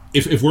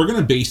 if we're going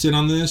to base it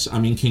on this, I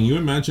mean, can you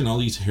imagine all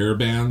these hair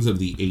bands of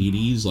the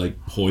 80s, like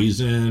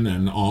Poison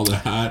and all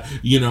that,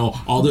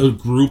 all the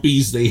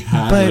groupies they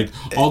had,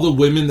 like all the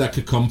women that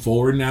could come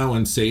forward now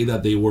and say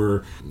that they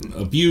were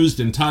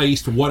abused,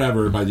 enticed,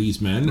 whatever, by these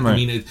men. Right. I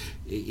mean,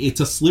 it's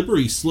a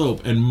slippery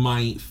slope. And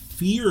my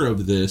fear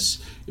of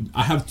this,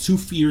 I have two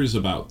fears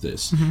about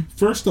this.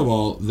 First of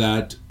all,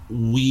 that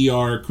we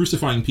are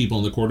crucifying people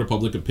in the court of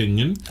public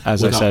opinion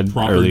as without I said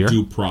proper earlier.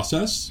 Due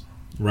process.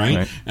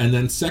 Right? And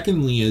then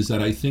secondly is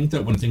that I think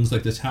that when things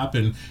like this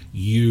happen,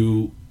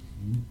 you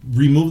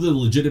remove the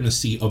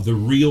legitimacy of the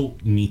real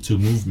Me Too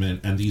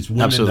movement and these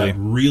women that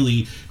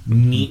really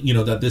need,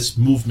 that this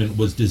movement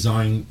was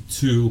designed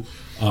to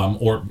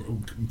or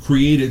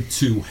created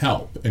to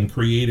help and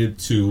created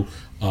to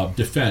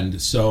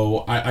defend.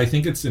 So I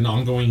think it's an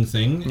ongoing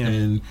thing,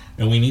 and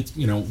we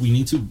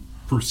need to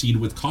proceed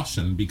with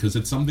caution, because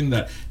it's something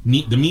that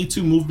the Me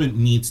Too movement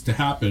needs to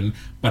happen,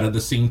 but at the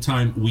same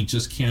time, we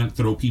just can't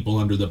throw people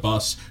under the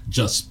bus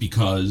just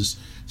because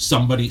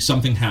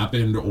something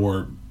happened,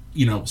 or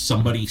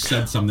somebody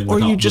said something, or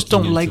you just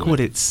don't like what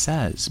it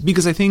says.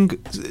 Because I think,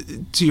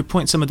 to your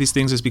point, some of these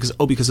things is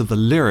because of the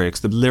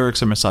lyrics. The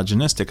lyrics are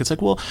misogynistic. It's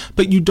like, well,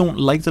 but you don't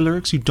like the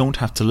lyrics, you don't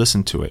have to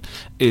listen to it.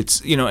 It's,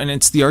 and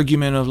it's the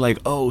argument of like,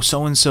 oh,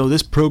 so-and-so,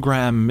 this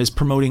program is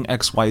promoting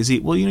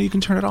XYZ. Well, you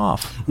can turn it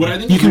off. What I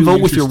think you can vote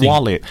with your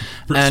wallet.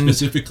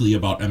 Specifically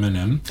about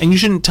Eminem. And you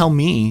shouldn't tell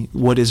me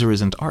what is or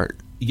isn't art.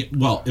 Yeah,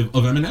 well,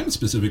 of Eminem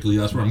specifically,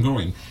 that's where I'm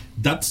going.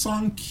 That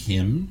song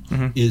 "Kim"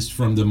 is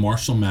from the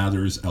Marshall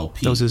Mathers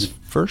LP. That was his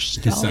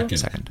first. His album?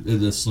 second.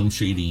 The Slim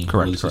Shady.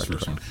 Correct. Was his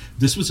first one.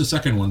 This was the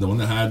second one, the one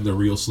that had the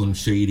real Slim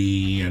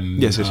Shady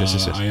and yes.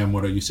 I Am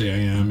What You Say I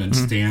Am and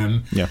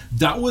Stan. Yeah.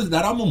 That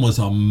album was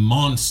a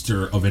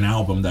monster of an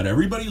album that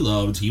everybody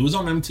loved. He was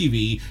on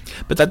MTV.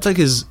 But that's like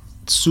his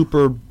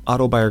super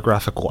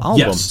autobiographical album.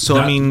 Yes, so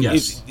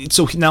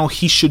so now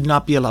he should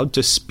not be allowed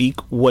to speak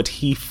what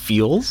he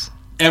feels.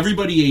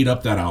 Everybody ate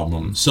up that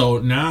album. So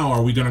now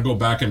are we going to go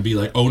back and be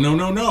like, oh,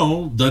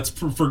 no, let's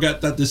forget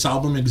that this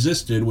album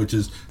existed, which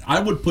is, I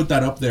would put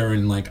that up there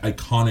in like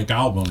iconic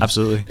albums.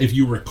 Absolutely. If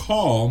you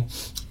recall,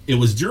 it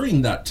was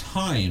during that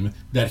time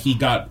that he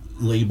got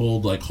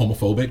labeled like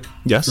homophobic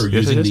for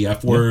using the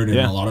F word in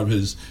a lot of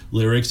his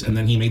lyrics, and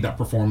then he made that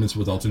performance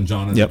with Elton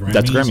John at the Grammys.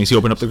 That's Grammys. He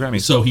opened up the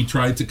Grammys. So he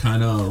tried to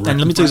kind of. And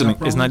let me tell you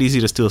something. It's not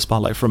easy to steal a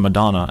spotlight from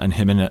Madonna, and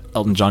him and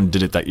Elton John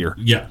did it that year.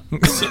 Yeah,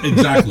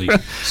 exactly.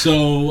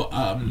 So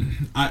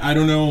I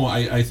don't know.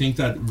 I think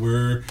that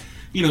we're.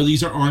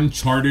 These are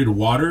uncharted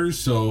waters,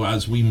 so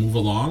as we move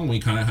along, we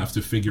kind of have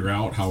to figure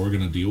out how we're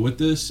going to deal with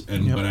this.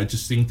 But I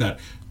just think that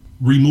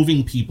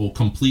removing people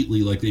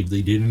completely, like if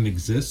they didn't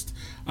exist,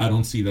 I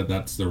don't see that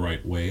that's the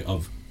right way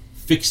of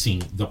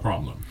fixing the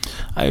problem.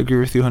 I agree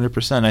with you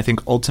 100%. I think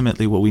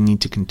ultimately what we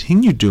need to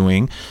continue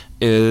doing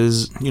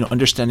is,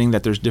 understanding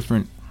that there's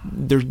different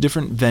there's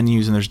different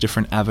venues and there's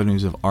different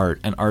avenues of art,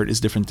 and art is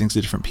different things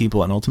to different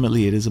people, and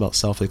ultimately it is about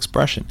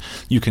self-expression.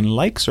 You can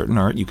like certain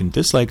art, you can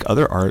dislike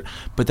other art,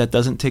 but that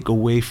doesn't take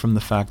away from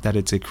the fact that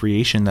it's a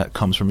creation that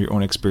comes from your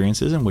own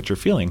experiences and what you're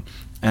feeling.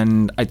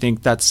 And I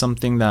think that's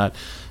something that,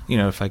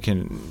 if I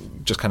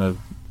can just kind of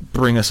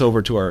bring us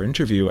over to our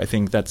interview, I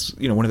think that's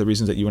one of the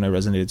reasons that you and I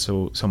resonated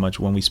so much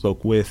when we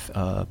spoke with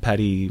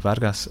Patty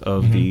Vargas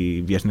of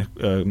the Viernes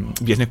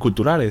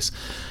Culturales.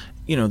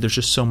 There's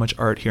just so much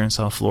art here in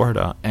South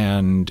Florida,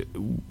 and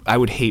I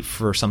would hate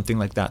for something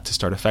like that to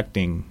start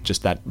affecting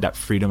just that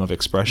freedom of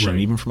expression,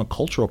 even from a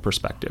cultural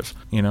perspective,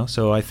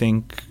 So I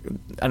think,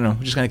 I don't know,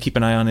 just kind of keep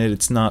an eye on it.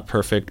 It's not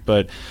perfect,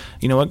 but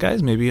you know what,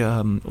 guys, maybe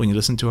when you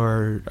listen to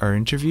our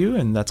interview,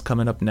 and that's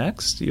coming up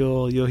next,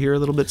 you'll hear a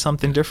little bit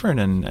something different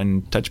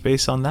and touch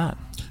base on that.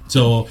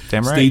 So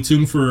stay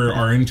tuned for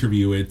our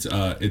interview.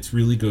 It's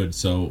really good,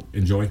 so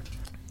enjoy.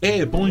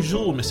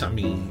 Bonjour mes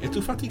amis. Es-tu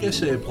fatigué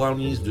ces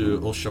brownies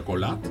au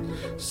chocolat?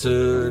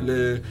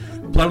 Le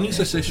brownies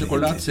au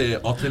chocolat, c'est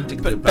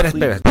authentique de Paris.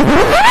 Espera.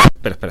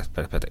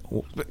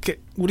 What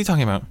are you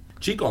talking about?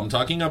 Chico, I'm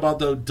talking about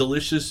the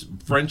delicious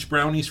French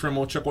brownies from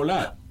Au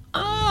Chocolat.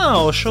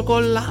 Oh,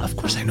 chocolat. Of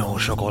course I know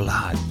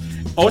chocolat.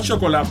 Au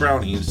Chocolat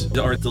brownies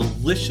are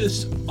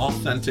delicious,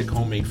 authentic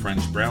homemade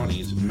French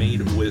brownies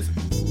made with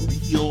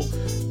real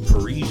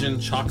Parisian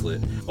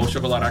chocolate. Au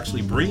Chocolat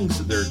actually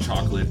brings their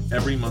chocolate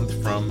every month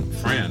from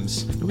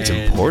France. Ooh, it's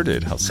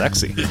imported. How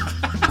sexy.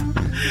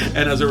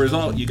 And as a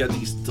result, you get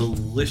these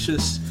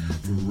delicious,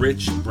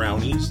 rich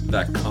brownies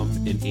that come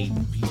in a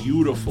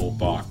beautiful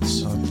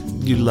box.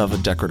 You love a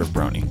decorative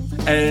brownie.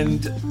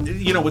 And,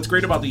 what's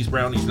great about these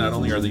brownies, not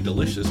only are they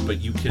delicious,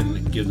 but you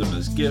can give them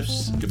as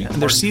gifts.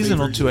 And they're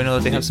seasonal, flavors. Too. I know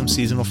that they have some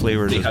seasonal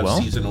flavors as well. They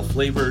have seasonal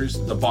flavors.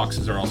 The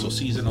boxes are also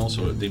seasonal,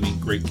 so they make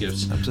great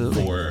gifts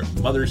for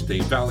Mother's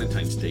Day,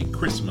 Valentine's Day,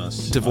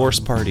 Christmas. Divorce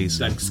parties.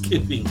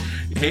 Thanksgiving.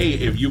 Hey,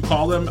 if you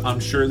call them, I'm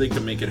sure they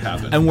can make it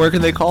happen. And where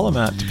can they call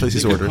them at to place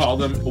these orders?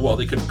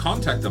 They can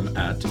contact them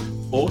at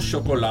Au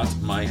Chocolat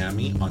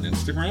Miami on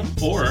Instagram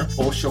or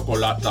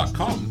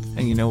auchocolat.com.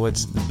 And you know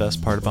what's the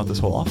best part about this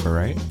whole offer,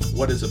 right?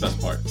 What is the best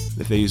part?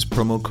 If they use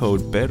promo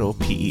code PERO,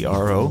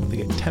 P-E-R-O, they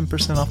get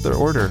 10% off their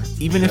order,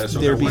 even if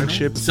they're being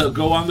shipped. So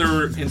go on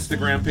their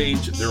Instagram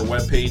page, their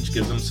webpage,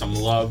 give them some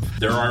love.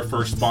 They're our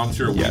first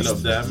sponsor. We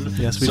love them.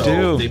 Yes, we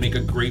do. They make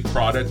a great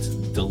product,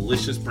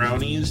 delicious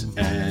brownies,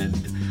 and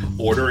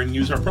order and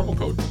use our promo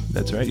code.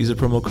 That's right. Use the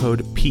promo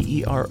code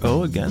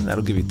PERO. Again,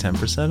 that'll give you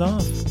 10%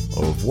 off.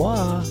 Au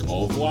revoir.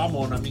 Au revoir,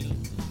 mon ami.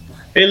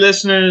 Hey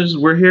listeners,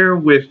 we're here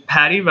with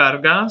Patty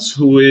Vargas,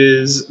 who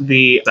is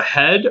the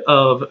head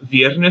of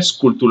Viernes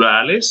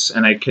Culturales,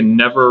 and I can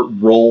never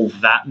roll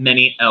that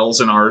many L's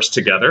and R's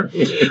together,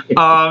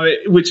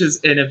 which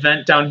is an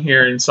event down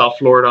here in South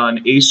Florida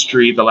on A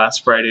Street the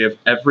last Friday of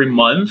every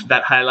month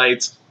that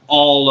highlights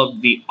all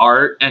of the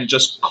art and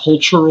just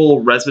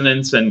cultural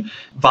resonance and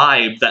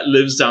vibe that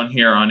lives down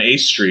here on A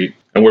Street.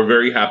 And we're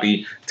very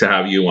happy to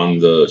have you on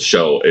the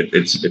show.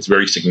 It's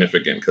very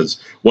significant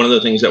because one of the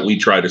things that we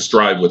try to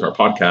strive with our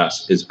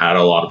podcast is add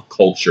a lot of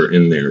culture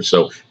in there.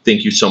 So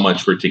thank you so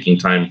much for taking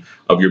time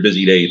of your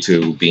busy day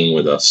to being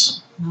with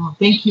us. No,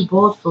 thank you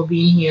both for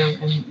being here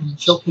and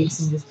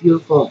showcasing this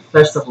beautiful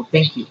festival.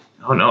 Thank you.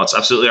 Oh, no, it's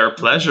absolutely our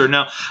pleasure.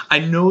 Now, I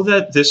know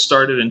that this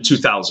started in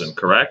 2000,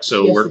 correct?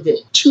 So yes, we're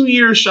 2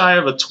 years shy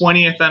of a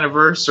 20th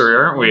anniversary,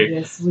 aren't we?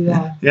 Yes, we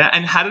are. Yeah,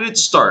 and how did it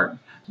start?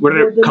 Where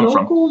did it come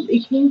from?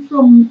 It came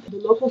from the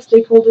local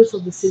stakeholders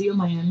of the city of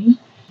Miami.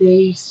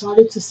 They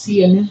started to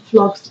see an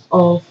influx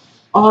of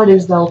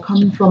artists that were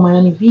coming from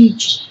Miami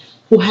Beach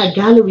who had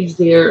galleries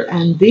there,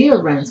 and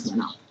their rents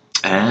went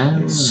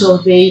up.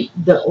 So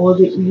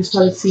you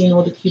started seeing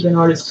all the Cuban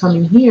artists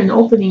coming here and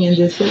opening, and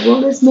they said,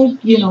 well, let's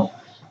make,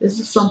 this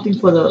is something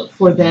for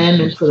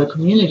them and for the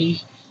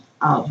community.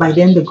 By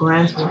then the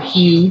grants were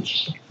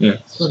huge. Yeah.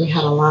 So they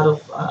had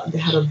they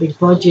had a big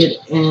budget,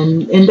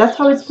 and that's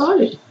how it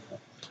started.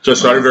 So it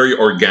started very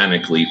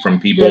organically from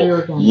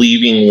people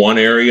leaving one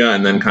area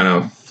and then kind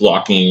of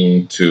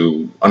flocking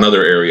to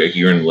another area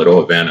here in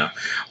Little Havana.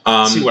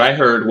 See, what I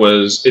heard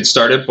was it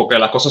started porque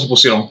las cosas se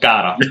pusieron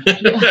cara.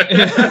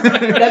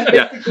 That's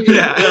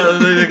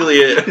basically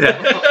it.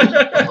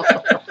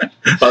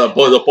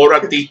 The poor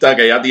artista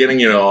que ya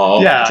tienen,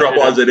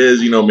 trouble as it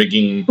is,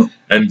 making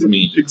ends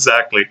meet.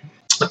 Exactly.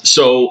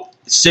 So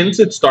since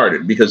it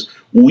started, because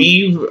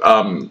we've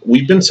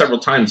been several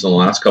times in the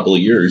last couple of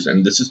years,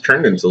 and this has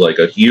turned into like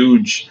a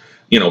huge,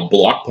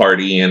 block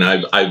party, and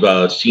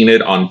I've seen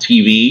it on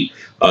TV,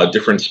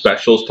 different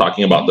specials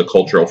talking about the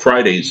Cultural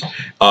Fridays.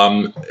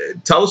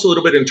 Tell us a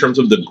little bit in terms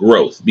of the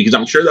growth, because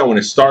I'm sure that when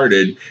it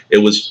started, it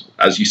was,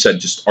 as you said,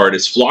 just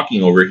artists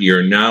flocking over here,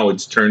 and now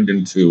it's turned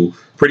into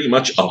pretty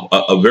much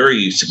a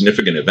very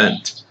significant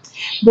event.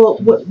 Well,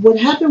 what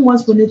happened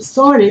was when it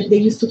started, they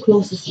used to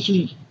close the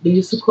street. They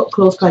used to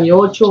close Calle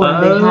Ocho,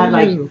 and they had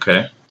like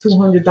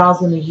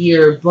 $200,000 a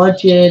year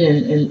budget,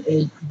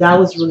 and that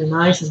was really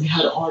nice. And they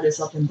had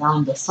artists up and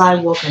down the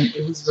sidewalk, and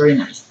it was very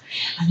nice.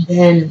 And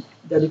then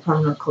the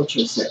Department of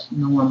Culture said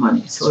no more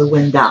money. So it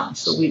went down.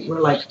 So we were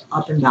like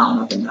up and down,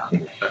 up and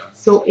down.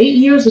 So 8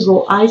 years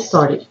ago, I was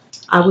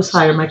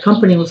hired, my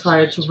company was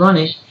hired to run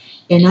it,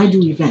 and I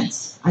do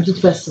events. I do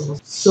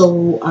festivals.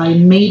 So I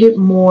made it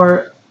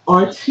more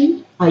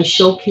artsy. I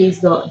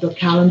showcase the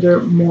calendar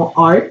more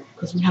art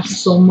because we have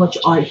so much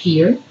art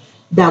here.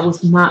 That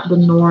was not the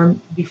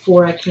norm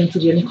before I came to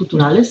Viernes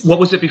Culturales. What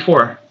was it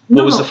before?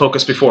 What was the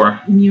focus before?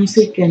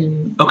 Music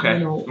and,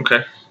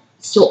 Okay.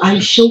 So I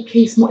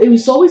showcase more. It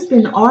was always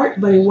been art,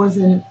 but it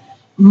wasn't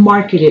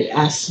marketed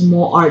as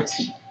more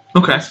artsy.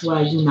 Okay. That's what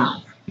I do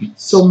now.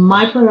 So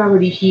my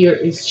priority here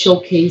is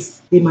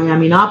showcase the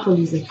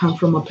Miami-Nopolis that come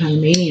from a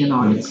Panamanian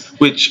artist.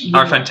 Which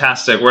are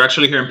fantastic. We're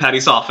actually here in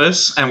Patty's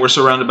office, and we're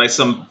surrounded by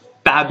some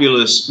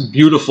fabulous,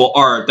 beautiful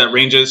art that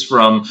ranges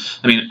from,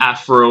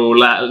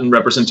 Afro-Latin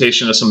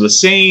representation of some of the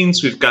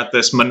saints. We've got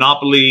this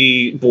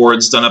Monopoly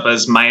boards done up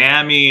as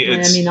Miami.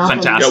 It's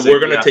fantastic. Yeah, we're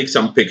going to take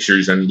some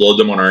pictures and load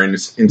them on our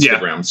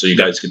Instagram so you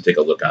guys can take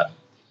a look at it.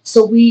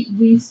 So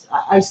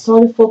I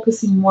started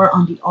focusing more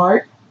on the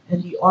art,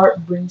 and the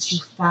art brings you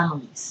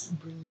families.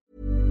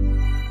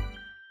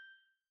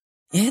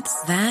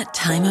 It's that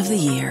time of the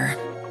year.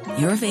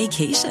 Your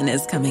vacation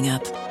is coming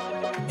up.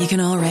 You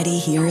can already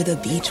hear the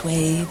beach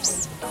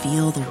waves,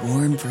 feel the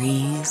warm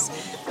breeze,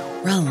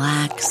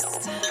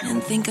 relax,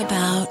 and think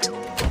about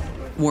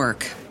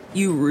work.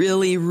 You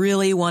really,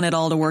 really want it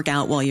all to work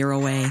out while you're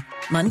away.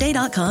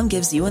 Monday.com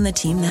gives you and the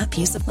team that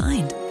peace of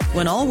mind.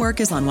 When all work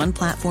is on one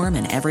platform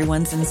and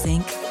everyone's in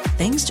sync,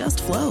 things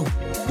just flow.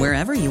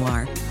 Wherever you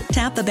are,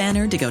 tap the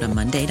banner to go to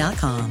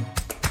Monday.com.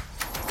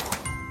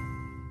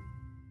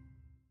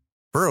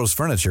 Burrow's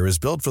furniture is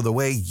built for the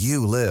way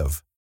you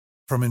live.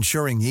 From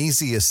ensuring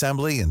easy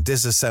assembly and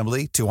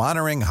disassembly to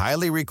honoring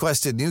highly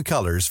requested new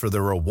colors for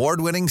their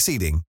award-winning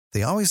seating,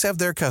 they always have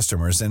their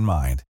customers in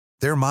mind.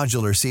 Their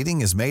modular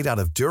seating is made out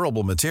of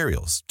durable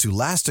materials to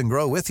last and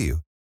grow with you.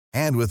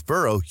 And with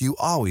Burrow, you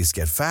always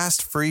get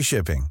fast, free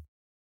shipping.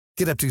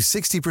 Get up to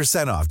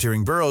 60% off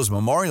during Burrow's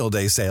Memorial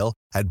Day sale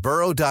at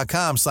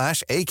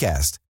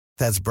burrow.com/ACAST.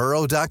 That's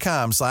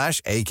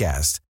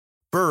burrow.com/ACAST.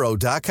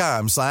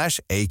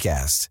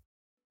 burrow.com/ACAST.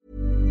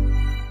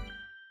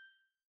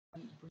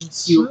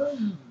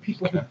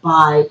 People who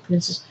buy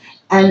Princess,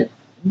 and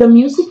the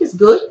music is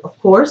good, of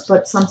course,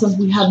 but sometimes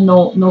we have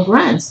no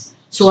grants,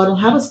 so I don't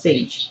have a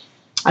stage.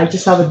 I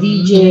just have a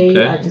DJ.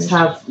 Okay. I just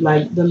have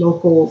like the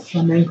local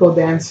flamenco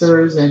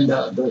dancers and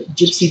the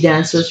gypsy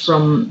dancers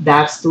from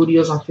DAF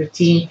Studios on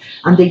 15,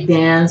 and they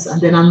dance. And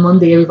then on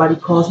Monday, everybody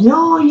calls me,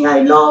 "Oh yeah,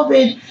 I love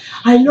it.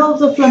 I love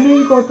the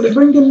flamenco.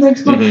 Bring them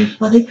next month." Mm-hmm.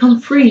 But they come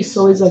free,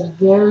 so it's like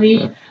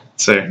very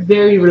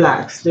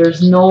relaxed.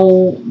 There's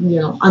no,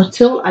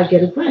 until I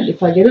get a grant.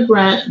 If I get a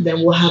grant,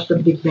 then we'll have the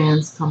big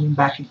bands coming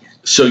back again.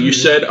 So you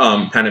said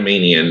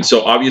Panamanian.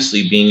 So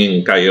obviously being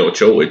in Calle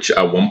Ocho, which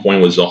at one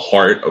point was the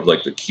heart of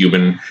like the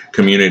Cuban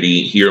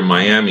community here in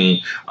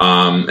Miami,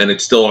 and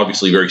it's still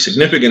obviously very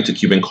significant to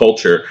Cuban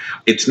culture.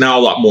 It's now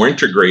a lot more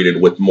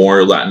integrated with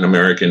more Latin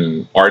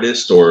American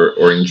artists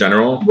or in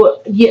general.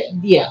 Well,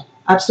 yeah,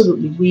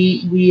 absolutely.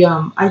 We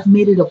I've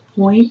made it a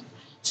point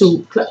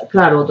to,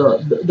 claro,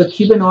 the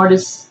Cuban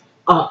artists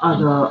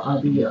are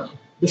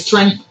the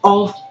strength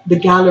of the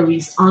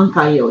galleries on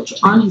Calle Ocho,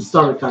 on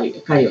historic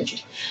Calle Ocho.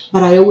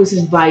 But I always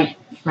invite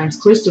Franz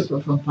Christopher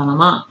from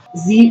Panama,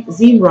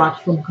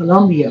 Z-Rock from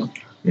Colombia.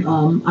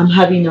 I'm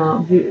having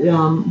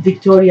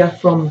Victoria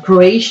from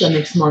Croatia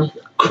next month.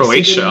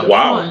 Croatia,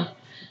 wow.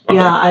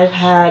 Yeah, I've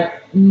had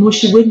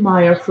Mushi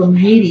Whitmire from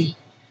Haiti.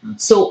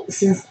 So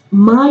since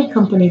my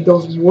company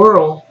does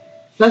world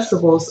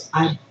festivals,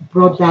 I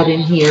brought that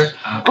in here.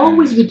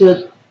 Always with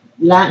the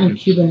Latin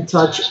Cuban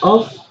touch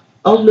of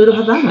Little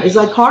Havana. It's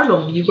like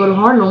Harlem. You go to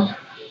Harlem.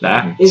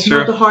 It's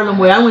not the Harlem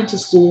where I went to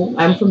school.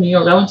 I'm from New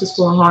York. I went to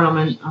school in Harlem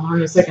and on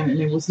 102nd, and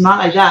it was not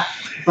like that.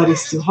 But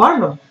it's still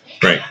Harlem.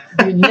 Right.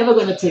 You're never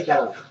going to take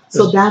that over.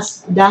 So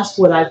that's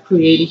what I've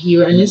created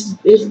here, and it's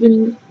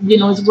been,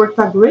 it's worked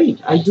out great.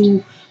 I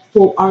do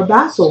for Art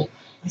Basel.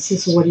 I said,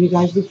 so what do you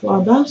guys do for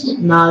Art Basel?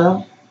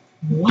 Nada.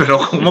 What? Pero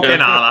como que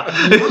nada.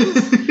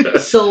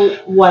 So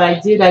what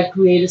I did, I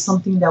created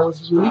something that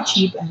was really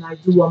cheap, and I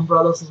do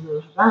umbrellas in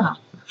Little Havana.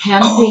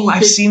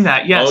 I've seen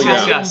that. Yes,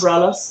 yes.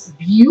 Umbrellas,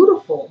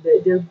 beautiful.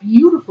 They're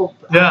beautiful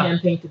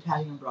hand-painted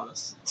patio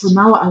umbrellas. So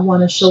now I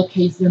want to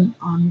showcase them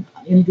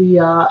in the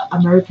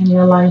American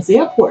Airlines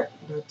airport,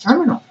 the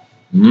terminal.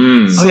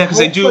 Oh yeah, because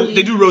they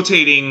do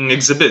rotating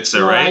exhibits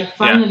there, right?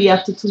 Finally,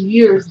 after 2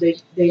 years,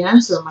 they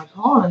answered my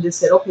call and they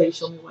said, "Okay,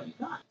 show me what you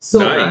got." So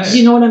nice.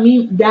 You know what I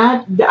mean?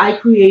 That I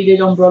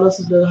created umbrellas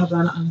of Little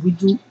Havana, and we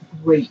do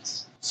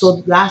great. So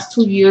the last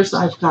 2 years,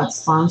 I've got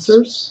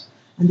sponsors.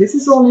 And this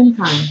is all in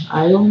kind.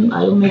 I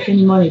don't make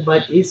any money,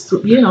 but it's,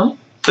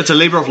 It's a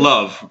labor of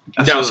love.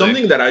 Absolutely. Now,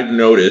 something that I've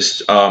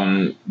noticed,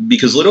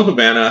 because Little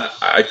Havana,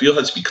 I feel,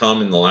 has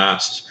become in the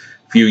last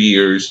few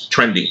years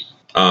trendy.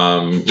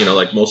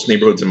 Like most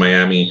neighborhoods in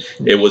Miami,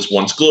 it was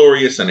once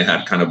glorious and it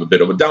had kind of a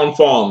bit of a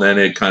downfall, and then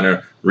it kind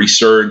of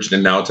resurged,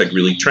 and now it's like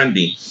really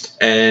trendy.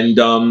 And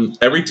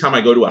every time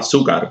I go to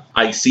Azúcar,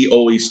 I see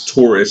always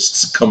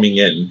tourists coming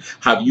in.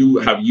 Have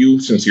you,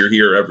 since you're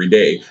here every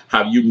day,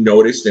 have you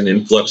noticed an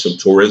influx of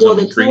tourism? Well,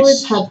 the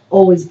tourists have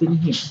always been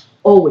here,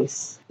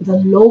 always. The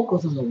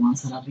locals are the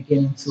ones that are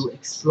beginning to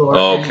explore.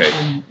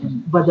 Okay.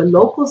 But the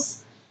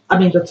locals,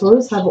 the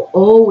tourists have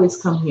always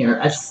come here.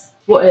 At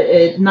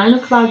 9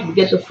 o'clock, we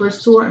get the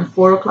first tour, and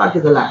 4 o'clock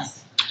is the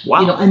last.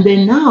 Wow. And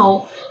then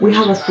now we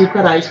have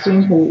Azúcar Ice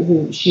Cream,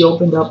 who she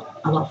opened up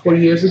about 4 or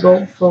 5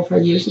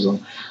 years ago.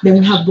 Then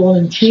we have Ball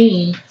and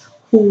Chain,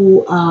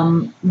 who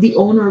the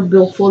owner,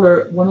 Bill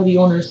Fuller, one of the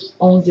owners,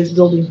 owns this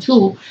building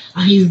too.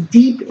 And he's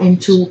deep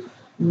into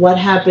what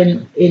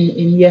happened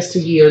in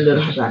yesteryear,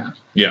 Little Havana.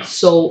 Yeah.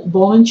 So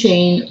Ball and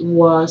Chain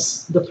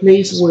was the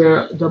place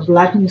where the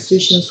black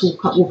musicians who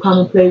would come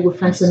and play with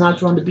Frank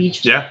Sinatra on the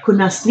beach could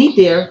not sleep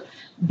there.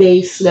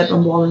 They slept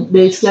on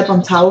They slept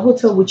on Tower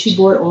Hotel, which he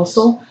bought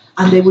also,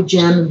 and they would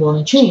jam in Ball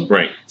and Chain.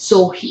 Right.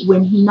 So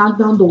when he knocked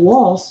down the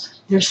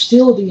walls, there's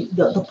still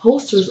the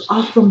posters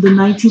are from the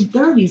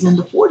 1930s and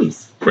the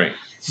 40s. Right.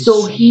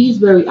 So he's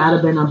very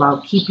adamant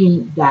about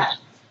keeping that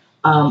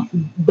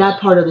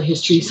part of the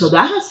history. So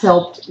that has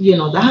helped.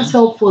 That has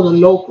helped for the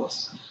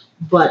locals.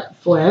 But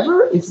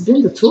forever, it's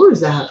been the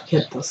tourists that have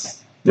kept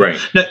us. Right.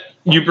 Now,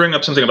 you bring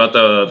up something about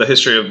the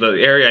history of the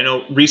area. I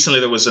know recently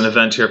there was an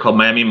event here called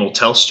Miami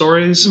Motel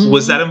Stories. Mm-hmm.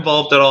 Was that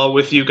involved at all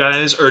with you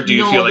guys, or do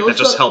you feel like that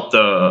just helped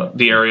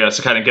the area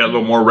to kind of get a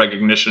little more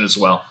recognition as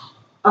well?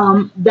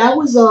 That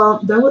was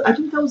I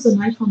think that was a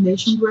Knight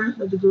Foundation grant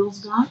that the girls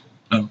got.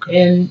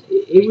 Okay. And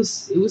it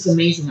was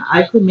amazing.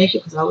 I couldn't make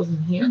it because I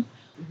wasn't here.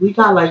 We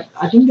got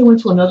I think they went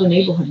to another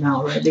neighborhood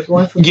now, right? They're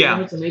going from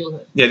neighborhood to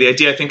neighborhood. Yeah, the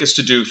idea I think is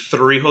to do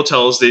 3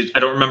 hotels. I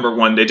don't remember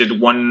one. They did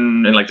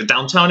one in the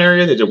downtown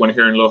area. They did one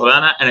here in Little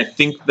Havana, and I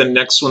think the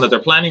next one that they're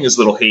planning is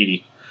Little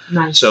Haiti.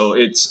 Nice. So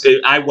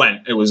I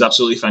went. It was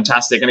absolutely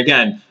fantastic. And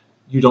again,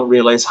 you don't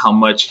realize how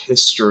much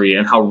history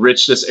and how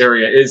rich this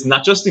area is,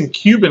 not just in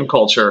Cuban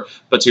culture,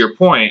 but to your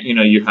point,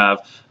 you have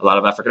a lot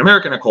of African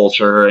American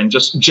culture and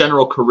just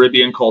general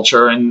Caribbean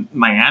culture and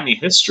Miami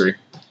history.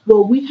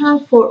 Well, we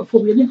have for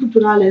Viernes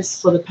Culturales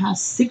for the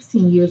past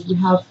 16 years, we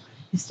have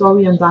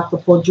historian Dr.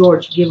 Paul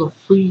George give a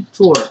free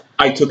tour.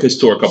 I took his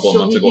tour a couple of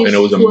months ago, and it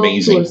was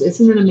amazing. Tours.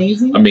 Isn't it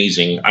amazing?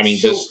 Amazing.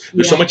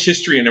 There's so much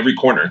history in every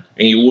corner,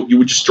 and you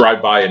would just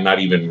drive by and not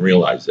even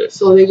realize it.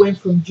 So they went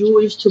from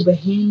Jewish to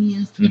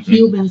Bahamians to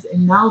Cubans,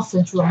 and now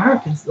Central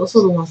Americans. Those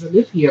are the ones that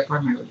live here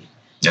primarily.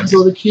 Yeah.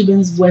 So the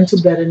Cubans went to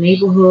better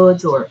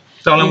neighborhoods or...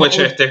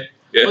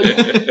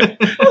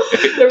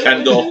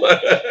 Kendall.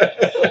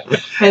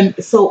 And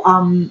so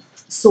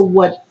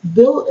what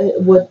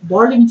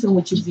Darlington,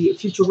 which is the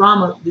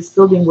Futurama, this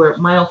building where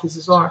my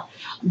offices are,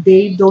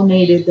 they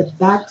donated the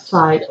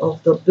backside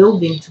of the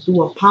building to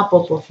do a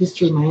pop-up of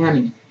History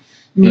Miami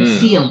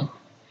museum.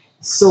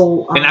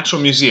 So an actual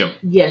museum.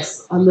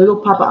 Yes, a little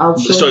pop-up.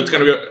 So it's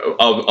going to be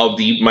of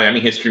the Miami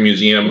History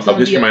Museum of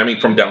History Miami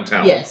from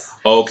downtown. Yes.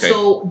 Oh, okay.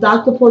 So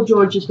Dr. Paul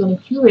George is going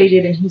to curate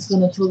it, and he's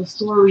going to tell the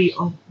story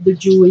of the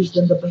Jewish,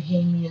 then the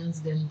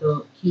Bahamians, then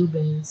the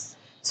Cubans.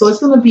 So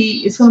it's going to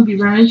be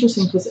very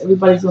interesting because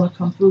everybody's going to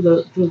come through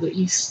the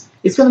east.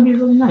 It's going to be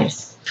really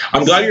nice.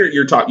 I'm glad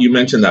you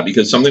mentioned that,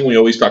 because something we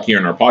always talk here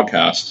in our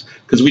podcast,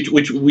 because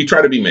we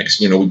try to be mixed.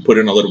 We put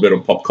in a little bit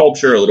of pop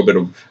culture, a little bit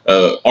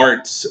of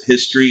arts,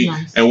 history,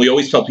 nice. And we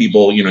always tell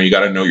people, you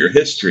got to know your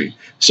history.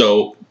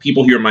 So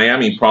people here in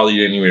Miami probably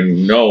didn't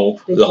even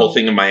know the whole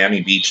thing in Miami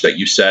Beach that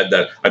you said,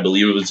 that I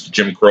believe it was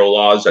Jim Crow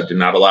laws that did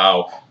not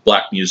allow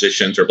black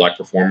musicians or black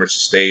performers to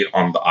stay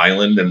on the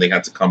island, and they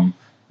had to come,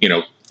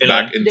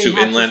 back into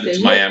inland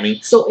to Miami.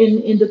 So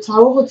in the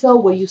Tower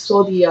Hotel where you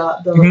saw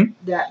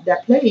that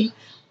play,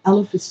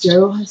 Ella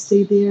Fitzgerald has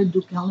stayed there,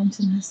 Duke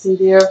Ellington has stayed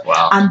there,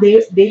 wow. And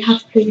they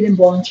have played in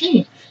Ball and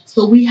Chain.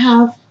 So we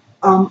have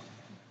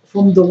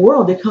from the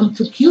world, they come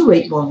to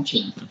curate Ball and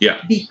Chain. Yeah.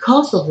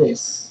 Because of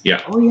this.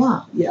 Yeah. Oh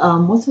yeah.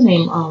 What's her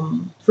name?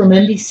 From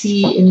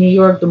NBC in New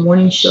York, the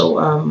morning show.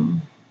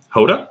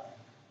 Hoda?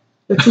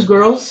 The 2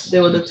 girls.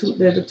 They're the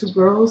two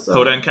girls.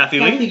 Hoda and Kathy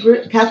Lee?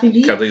 Kathy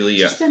Lee. Kathy Lee,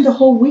 yeah. She spent the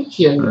whole week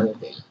here the other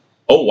day.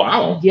 Oh,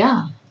 wow.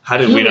 Yeah. How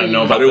did we not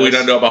know about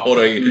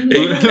Hoda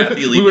and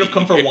Kathy Lee? We would have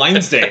come for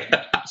Wine's Day.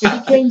 She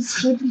came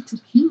strictly to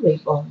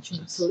curate Ball and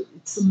Chain, so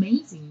it's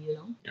amazing,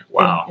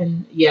 Wow.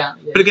 And yeah.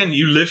 But again,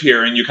 you live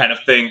here and you kind of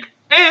think,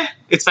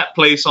 it's that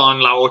place on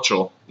La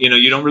Ocho.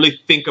 You don't really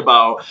think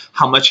about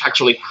how much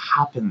actually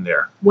happened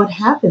there. What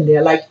happened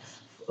there? Like,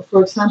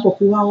 for example,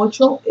 Cuba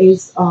Ocho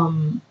is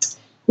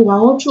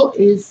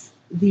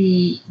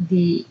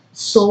the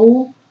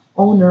sole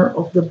owner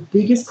of the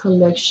biggest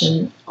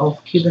collection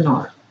of Cuban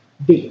art.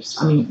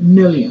 Biggest,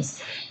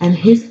 millions. And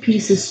his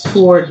pieces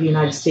tour the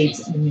United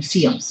States in the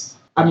museums.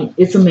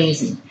 It's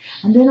amazing.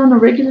 And then on a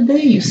regular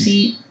day, you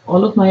see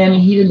all of Miami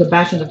Heat in the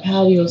back of the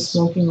patio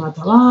smoking la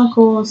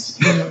tabacos.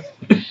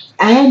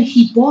 And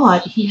he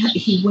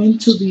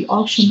went to the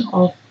auction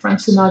of Frank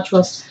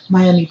Sinatra's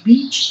Miami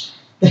Beach,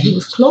 that he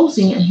was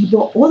closing, and he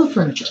bought all the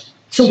furniture.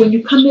 So when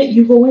you come in,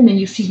 you go in and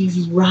you see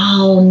these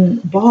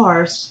round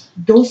bars.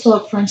 Those are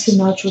Frank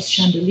Sinatra's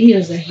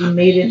chandeliers that he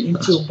made it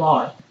into a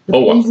bar. The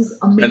place is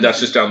amazing. And that's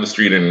just down the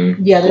street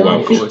in they're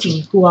on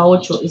 15.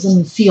 Cuauhtémoc is a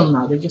museum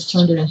now. They just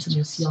turned it into a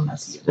museum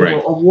last year. They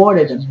were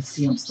awarded a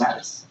museum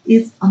status.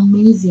 It's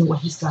amazing what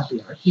he's got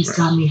there. He's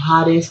got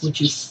Mijares,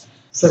 which is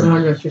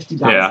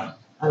 $750 at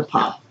a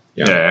pop.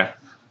 Yeah.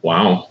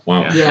 Wow.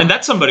 Yeah. And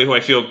that's somebody who I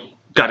feel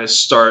got his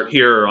start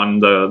here on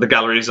the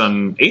galleries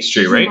on 8th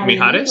Street, right?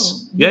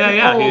 Mijares?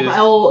 Yeah.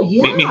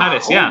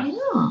 Mijares, yeah.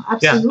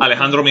 Absolutely.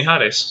 Alejandro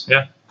Mijares,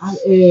 yeah.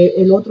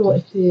 El otro,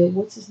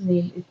 what's his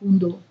name?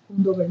 Kundo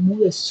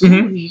Bermudez.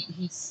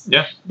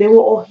 They were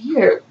all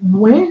here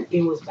when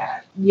it was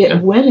bad.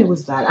 When it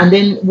was bad. And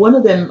then one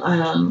of them,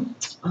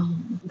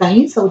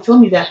 Gainza would tell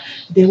me that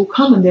they would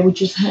come and they would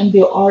just hang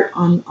their art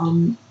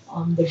on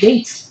the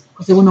gates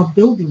because there were no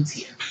buildings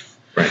here.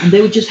 Right. And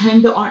they would just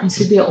hang the art and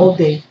sit there all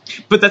day.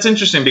 But that's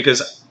interesting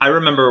because I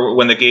remember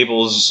when the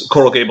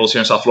Coral Gables here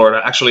in South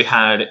Florida actually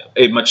had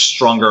a much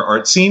stronger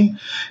art scene.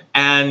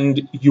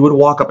 And you would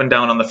walk up and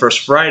down on the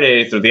first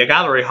Friday through the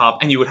gallery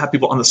hop, and you would have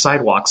people on the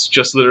sidewalks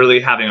just literally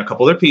having a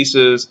couple of their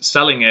pieces,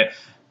 selling it.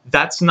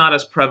 That's not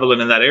as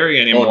prevalent in that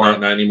area anymore. Oh,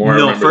 not anymore.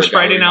 No, First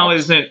Friday now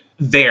isn't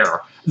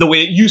there the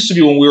way it used to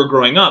be when we were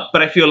growing up.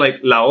 But I feel like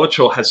La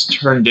Ocho has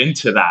turned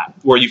into that,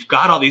 where you've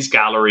got all these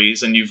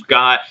galleries and you've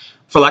got,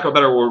 for lack of a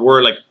better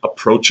word, like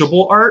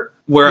approachable art,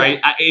 where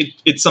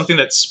it's something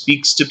that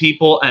speaks to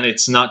people and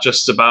it's not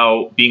just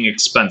about being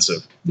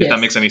expensive, if that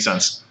makes any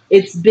sense.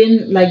 It's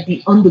been like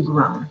the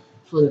underground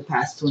for the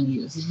past 20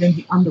 years. It's been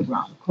the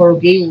underground. Coral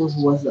Gables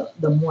was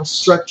the more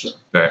structure,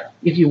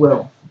 if you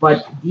will.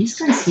 But these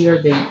guys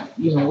here,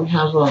 we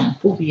have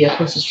Pupi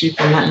across the street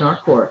from Latin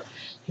Art Court.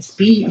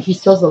 He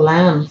sells a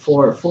lamb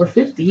for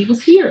 $450. He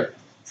was here,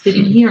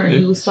 sitting here, and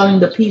he was selling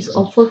the piece.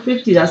 Oh,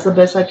 $450. That's the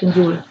best I can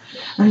do it.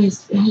 And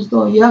he's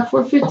going,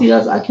 $450.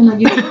 That's I cannot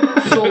give it.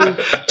 So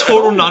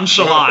total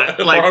nonchalant,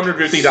 like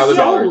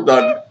 $150,000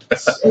 done.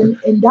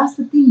 and that's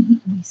the thing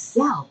we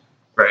sell.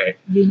 Right.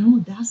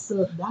 That's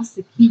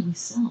the key we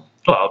sell.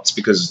 Well, it's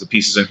because the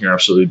pieces in here are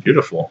absolutely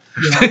beautiful.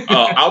 Yeah.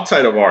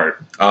 Outside of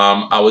art,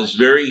 I was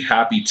very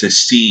happy to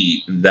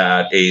see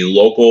that a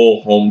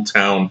local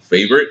hometown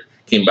favorite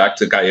came back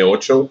to Calle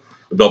Ocho,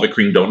 Velvet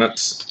Cream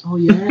Donuts. Oh,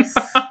 yes.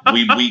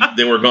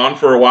 They were gone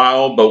for a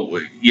while, but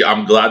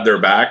I'm glad they're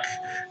back.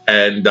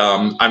 And,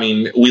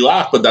 we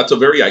laugh, but that's a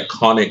very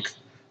iconic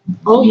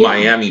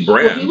Miami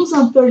brand. Well, he was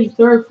on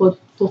 33rd for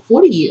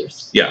 40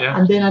 years. Yeah.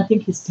 And then I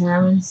think his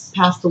parents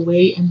passed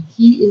away, and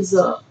he is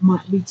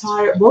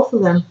retired. Both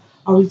of them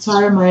are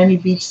retired Miami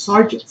Beach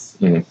sergeants.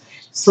 Mm-hmm.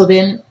 So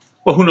then,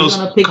 who knows?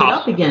 Gonna pick it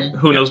up again.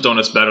 Who knows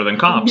donuts better than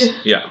cops?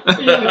 Yeah. And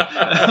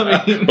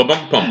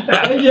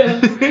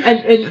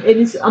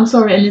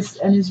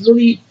it's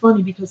really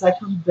funny because I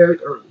come very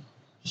early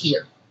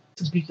here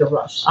to beat the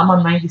rush. I'm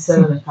on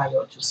 97 in Calle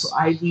Ocho, so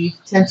I leave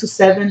 10 to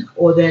 7,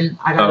 or then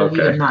I gotta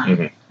leave at 9.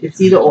 Mm-hmm. It's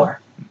either or.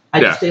 I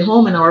just stay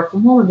home and I work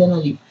from home, and then I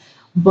leave.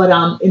 But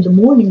in the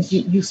mornings,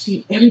 you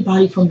see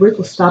everybody from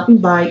Brickell stopping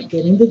by,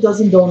 getting the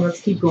dozen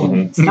donuts, keep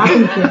going,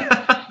 stopping.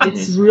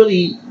 It's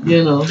really,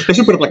 They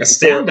should put up like a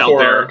stand out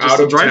there. Out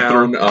of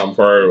town,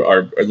 for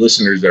our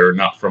listeners that are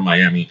not from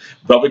Miami,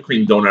 Velvet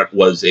Cream Donut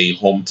was a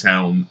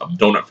hometown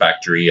donut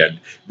factory, and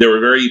they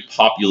were very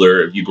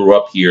popular if you grew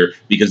up here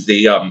because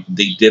they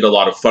did a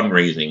lot of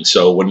fundraising.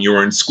 So when you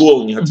were in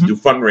school and you had to do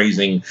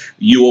fundraising,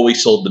 you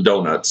always sold the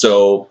donut.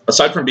 So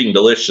aside from being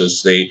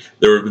delicious, they're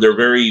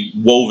very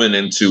woven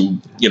into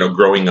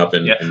growing up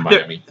in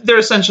Miami. They're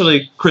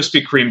essentially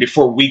Krispy Kreme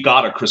before we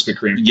got a Krispy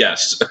Kreme.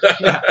 Yes.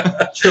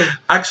 True.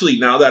 Actually,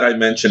 now that I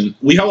mentioned,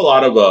 we have a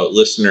lot of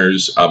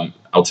listeners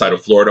outside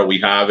of Florida. We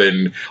have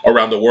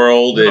around the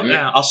world.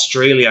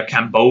 Australia,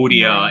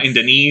 Cambodia,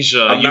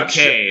 Indonesia,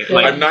 UK.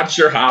 I'm not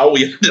sure how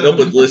we ended up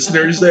with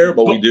listeners there,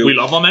 but we do. We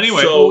love them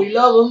anyway. So, we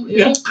love them.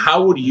 Yeah.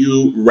 How would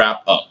you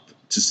wrap up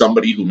to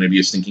somebody who maybe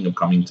is thinking of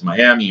coming to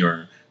Miami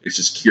or is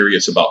just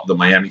curious about the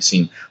Miami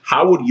scene?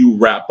 How would you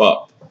wrap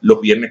up Los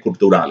Viernes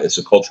Culturales,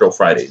 the Cultural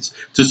Fridays,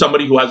 to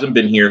somebody who hasn't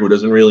been here, who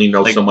doesn't really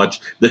know so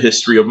much the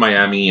history of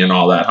Miami and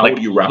all that? How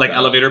would you wrap that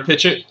elevator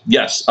pitch it?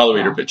 Yes,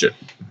 elevator pitch it.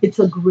 It's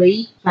a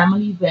great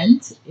family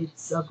event.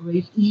 It's a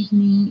great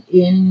evening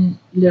in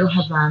Little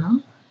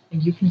Havana.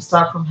 And you can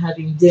start from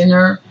having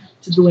dinner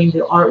to doing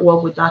the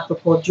artwork with Dr.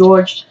 Paul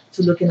George,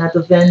 to looking at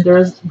the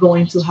vendors,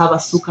 going to have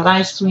azúcar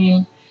ice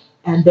cream,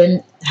 and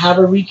then have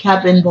a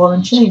recap in Ball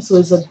and Chain. So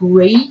it's a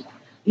great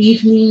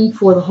evening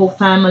for the whole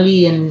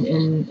family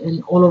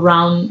and all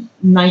around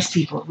nice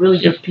people, really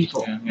good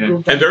people. Yeah.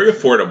 And very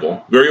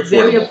affordable. Very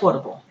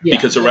affordable. Yeah,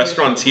 because the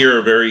restaurants here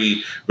are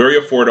very, very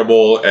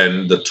affordable,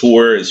 and the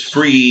tour is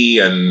free.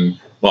 And,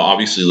 well,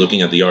 obviously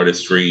looking at the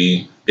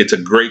artistry, it's a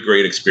great,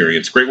 great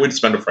experience. Great way to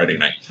spend a Friday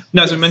night.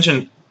 Now, as I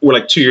mentioned, we're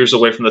like 2 years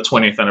away from the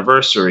 20th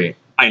anniversary.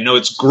 I know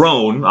it's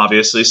grown,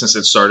 obviously, since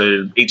it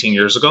started 18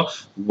 years ago.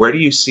 Where do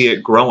you see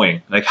it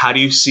growing? Like, how do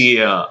you see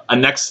a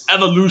next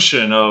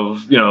evolution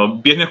of,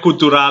 Viernes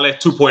Culturales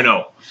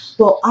 2.0?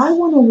 Well, I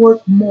want to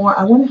work more.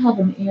 I want to have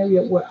an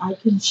area where I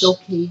can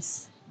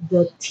showcase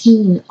the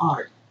teen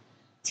art.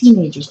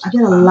 Teenagers. I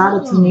get a lot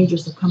of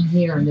teenagers that come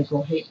here and they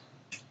go, hey,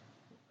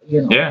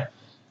 Yeah.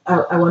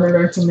 I want to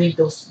learn to make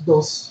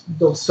those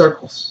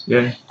circles.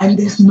 Yeah. And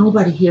there's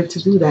nobody here to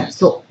do that.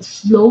 So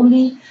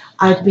slowly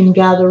I've been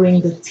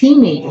gathering the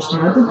teenagers,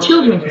 not the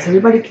children, because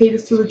everybody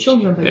caters to the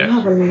children, but you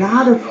have a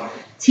lot of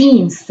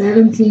teens,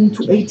 17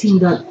 to 18,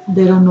 that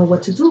they don't know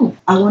what to do.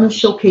 I want to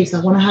showcase,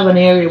 I want to have an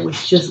area with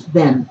just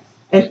them.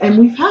 And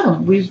we've had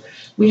them.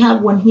 We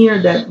have one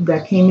here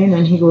that came in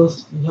and he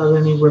goes, you have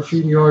any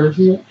graffiti artists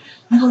here?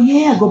 I go,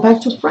 yeah, go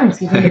back to Frank's.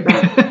 He's in the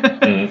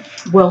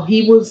back. Well,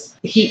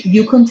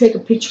 you can take a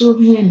picture of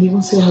him and he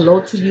will say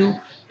hello to you.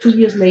 2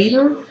 years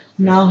later,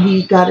 now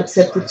he got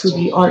accepted to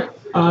the art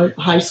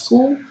high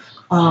school.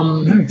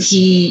 Nice.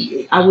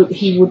 He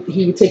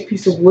would take a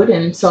piece of wood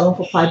and sell them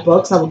for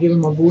 $5. I would give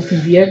him a booth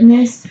in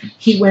Viernes.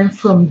 He went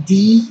from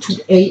D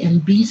to A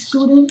and B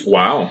student.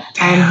 Wow.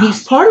 And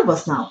he's part of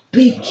us now.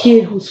 Big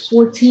kid who's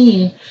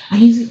 14, and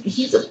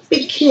he's a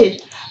big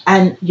kid.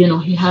 And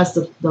he has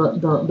the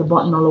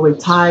button all the way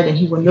tied, and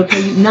he will look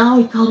at you. Now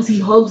he comes,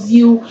 he hugs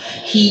you.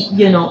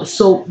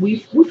 So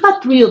we've had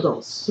 3 of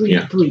those.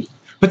 Three.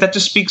 But that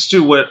just speaks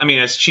to what,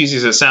 as cheesy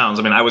as it sounds,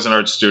 I was an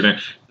art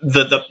student,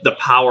 the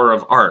power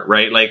of art,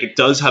 right? Like, it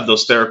does have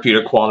those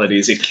therapeutic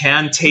qualities. It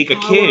can take a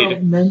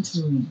kid.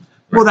 Mentoring.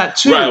 Well, that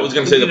too. Right, I was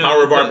going to say the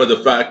power of art, but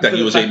the fact that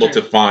he was able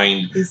to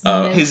find his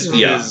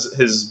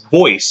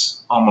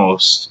voice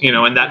almost,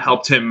 and that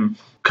helped him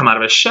come out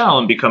of his shell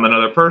and become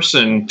another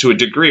person to a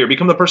degree, or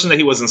become the person that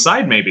he was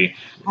inside, maybe.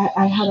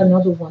 I had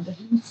another one that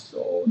he was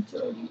so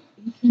dirty.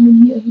 He came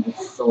in here, he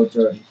was so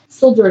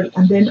dirty.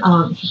 And then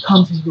he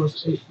comes and he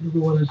goes, hey, what do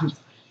you want to do?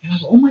 And I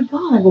go, oh my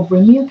God. I go,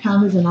 bring me a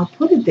canvas and I'll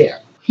put it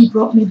there. He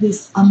brought me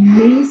this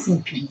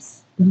amazing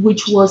piece,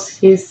 which was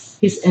his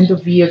end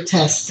of year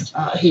test.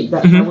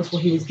 That was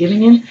what he was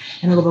giving in.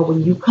 And I go, but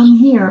when you come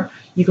here,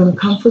 you're going to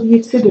come for the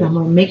exhibit. I'm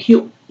going to make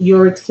you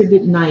your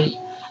exhibit night.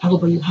 I go,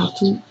 but you have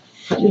to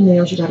cut your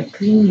nails. You got to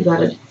clean. You got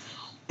to.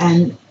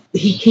 And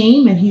he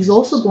came, and he's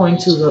also going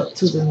to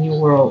the New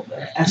World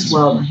as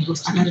well. And he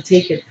goes, I got to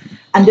take it.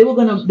 And they were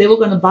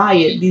gonna buy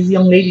it. These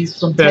young ladies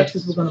from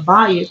Texas were gonna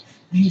buy it.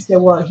 And he said,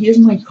 well, here's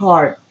my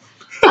card.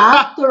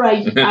 After I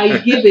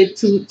give it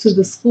to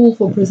the school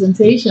for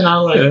presentation,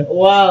 I'm like,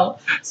 wow.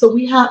 So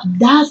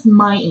that's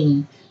my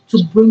aim,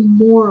 to bring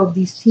more of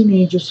these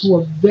teenagers who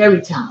are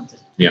very talented.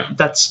 Yeah,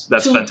 that's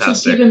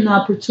fantastic. To give them an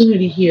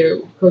opportunity here,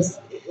 because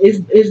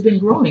it's been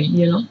growing,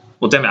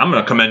 Well, damn it, I'm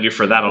going to commend you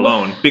for that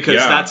alone, because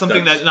that's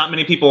something that not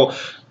many people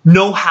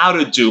know how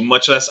to do,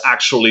 much less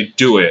actually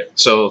do it.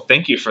 So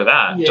thank you for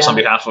that, just on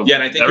behalf of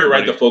and I think you're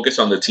right to focus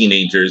on the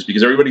teenagers,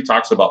 because everybody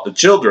talks about the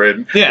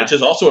children, which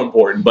is also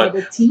important, but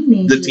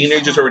the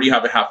teenagers already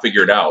have it half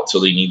figured out, so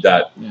they need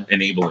that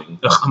enabling.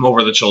 I'm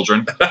over the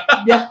children.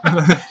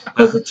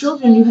 Because the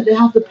children, they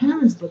have the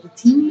parents, but the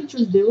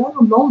teenagers, they're all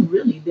alone,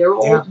 really. They're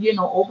all,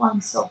 all by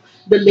themselves.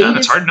 The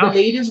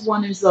latest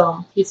one is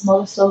his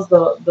mother sells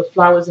the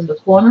flowers in the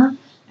corner.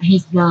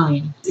 He's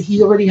blind.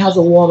 He already has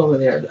a wall over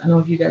there. I don't know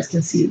if you guys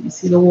can see it. You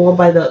see the wall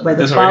by the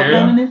flower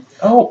cabinet?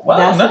 Oh, wow,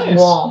 that's nice. His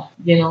wall,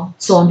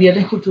 So on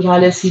Viernes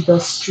Culturales, he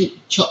does street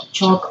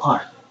chalk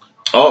art.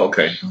 Oh,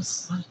 okay.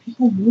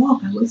 People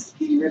walk. I was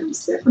thinking, let him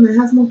sit, and it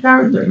has no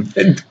character.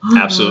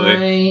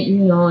 Absolutely.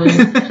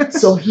 And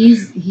so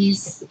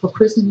he's for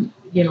Christmas.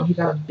 He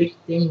got a big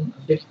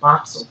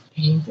box of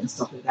paint and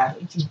stuff like that.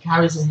 He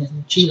carries in his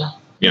mochila.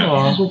 Yeah.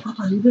 And I go,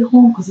 Papa, leave it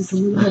home because it's a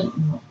little heavy.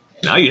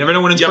 No, you never know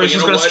when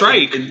inspiration's going to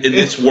strike. In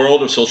this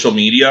world of social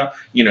media,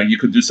 you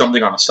could do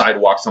something on a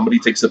sidewalk. Somebody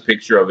takes a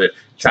picture of it,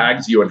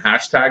 tags you, and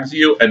hashtags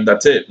you, and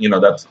that's it.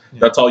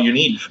 That's all you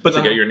need to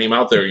get your name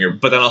out there.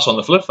 But then also on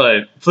the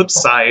flip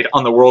side,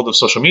 on the world of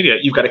social media,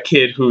 you've got a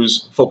kid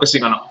who's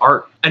focusing on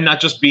art and not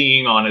just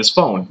being on his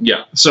phone.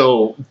 Yeah.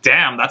 So,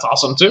 damn, that's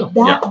awesome too.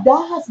 That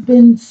has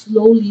been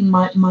slowly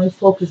my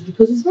focus,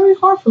 because it's very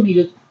hard for me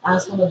to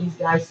ask one of these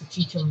guys to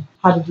teach him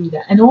how to do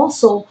that. And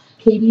also,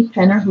 Katie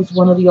Penner, who's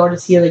one of the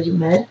artists here that you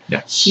met,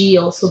 she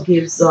also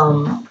gives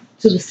to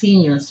the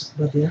seniors,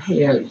 but they're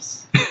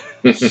hilarious.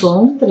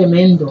 Son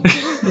tremendos.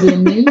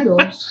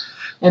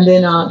 And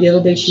then the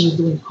other day she was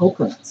doing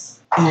coconuts.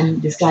 And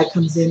this guy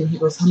comes in and he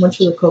goes, how much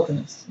are the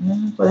coconuts?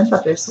 40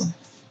 pesos.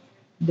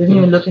 Didn't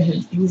even look at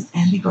him. It was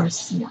Andy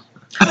Garcia.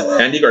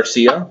 Andy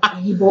Garcia?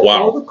 And he bought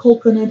all the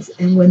coconuts,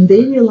 and when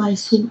they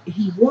realized who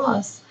he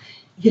was,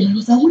 he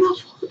was like, una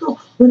foto.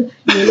 Y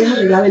él les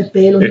arreglaba el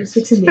pelo, he was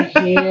fixing their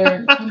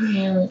hair, come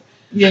here.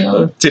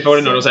 If I would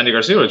have noticed Andy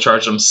Garcia, would have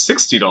charged him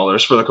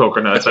 $60 for the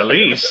coconuts at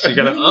least. You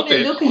got to up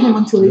it. Look at him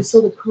until they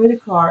saw the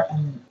credit card,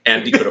 and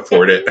Andy could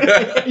afford it.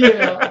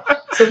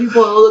 So he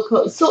bought all the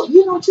coconuts. So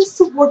just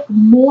to work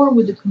more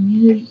with the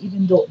community,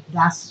 even though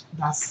that's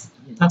fine.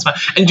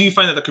 And do you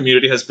find that the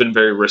community has been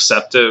very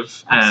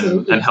receptive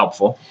and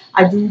helpful?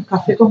 I do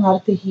Café con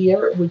Arte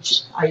here,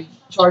 which I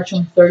charge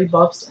them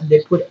 $30, and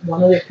they put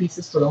one of their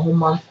pieces for the whole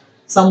month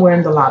somewhere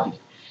in the lobby,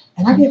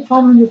 and I get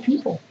 500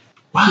 people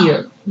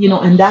here.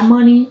 And that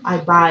money I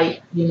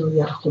buy, the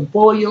arroz con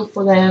pollo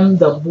for them,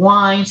 the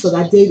wine. So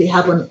that day they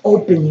have an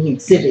opening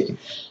exhibit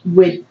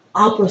with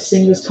opera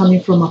singers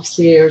coming from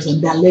upstairs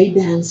and ballet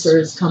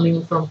dancers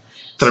coming from.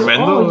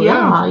 Tremendo.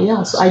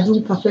 Yeah. So I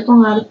do Café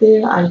con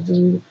Arte, I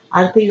do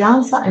Arte y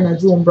Danza, and I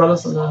do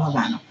Umbrellas under the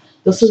Havana.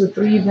 Those are the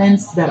 3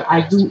 events that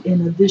I do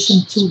in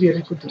addition to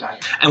Viernes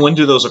Culturales. And when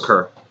do those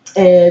occur?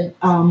 Arte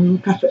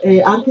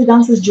y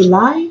Danza is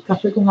July,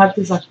 Café con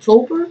Arte is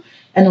October,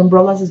 and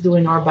Umbrellas is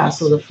doing our best,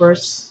 so the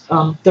first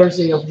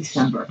Thursday of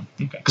December.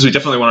 Because we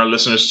definitely want our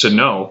listeners to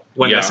know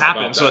when this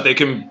happens so that they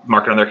can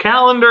mark it on their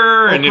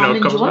calendar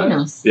and come join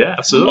us. Yeah,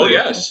 absolutely.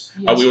 Oh, yes.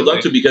 We would love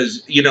to,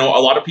 because, a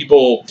lot of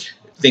people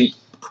think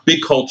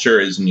big culture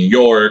is New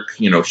York,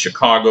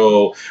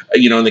 Chicago,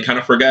 and they kind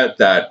of forget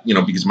that,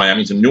 because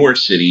Miami's a newer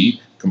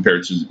city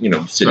compared to,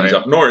 cities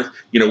up north,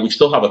 we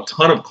still have a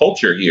ton of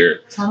culture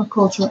here. Ton of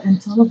culture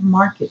and ton of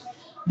market,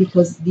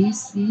 because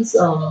these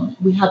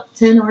we have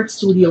 10 art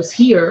studios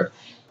here.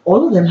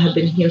 All of them have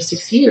been here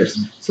 6 years.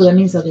 So that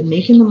means that they're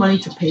making the money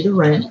to pay the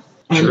rent.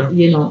 And,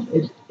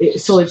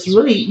 so it's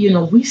really,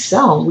 we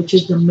sell, which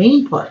is the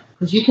main part.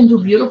 Because you can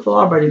do beautiful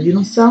art, but if you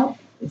don't sell,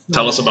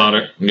 tell us about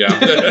it. Yeah.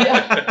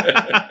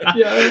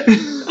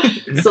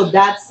 So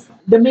that's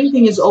the main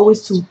thing, is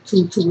always to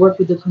work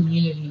with the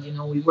community.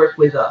 We work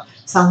with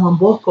San Juan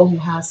Bosco, who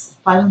has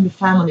 500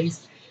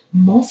 families.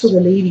 Most of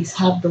the ladies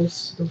have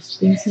those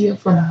things here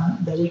from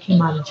that they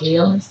came out of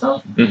jail and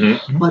stuff.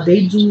 Mm-hmm. But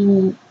they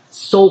do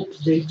soap,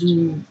 they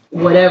do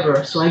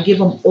whatever. So I give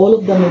them all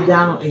of the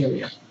Medano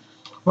area.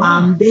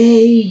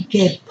 They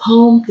get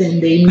pumped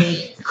and they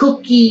make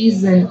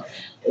cookies and.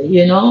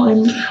 And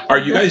are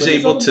you guys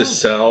able to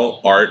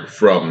sell art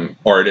from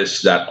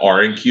artists that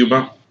are in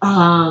Cuba?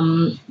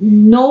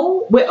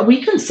 No,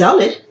 we can sell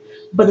it,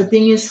 but the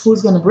thing is,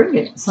 who's going to bring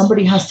it?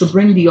 Somebody has to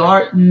bring the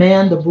art,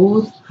 man the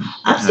booth.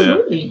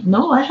 Absolutely. Yeah.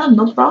 No, I have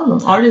no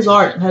problem. Art is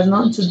art. It has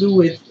nothing to do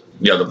with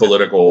the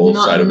political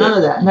side of it. None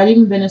of that. Not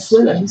even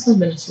Venezuela. He's from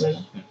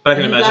Venezuela. I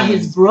can imagine. Got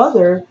his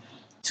brother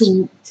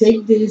to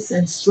take this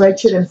and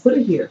stretch it and put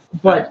it here.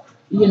 But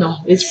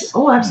it's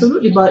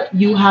absolutely. But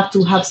you have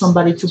to have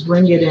somebody to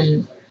bring it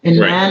and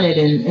man it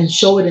and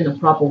show it in a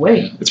proper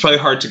way. It's probably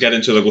hard to get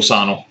into the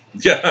Gusano.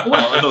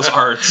 Yeah, those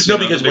arts. No,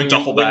 because when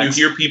you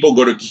hear people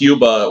go to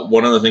Cuba,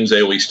 one of the things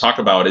they always talk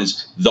about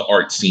is the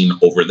art scene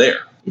over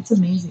there. It's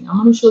amazing. I'm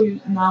going to show you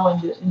now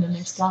in the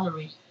next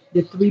gallery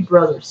the 3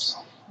 brothers.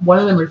 One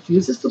of them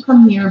refuses to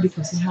come here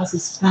because he has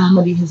his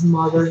family, his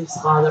mother, his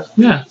father.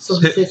 Yeah. So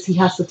he says he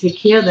has to take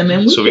care of them,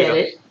 and we get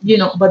it.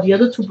 But the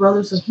other 2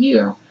 brothers are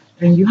here.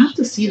 And you have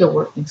to see the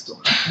work next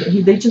door.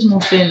 They just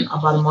moved in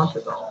about a month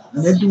ago,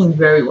 and they're doing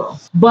very well.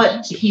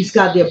 But he's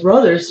got his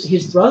brothers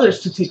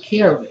to take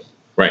care of it.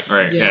 Right.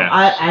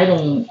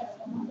 I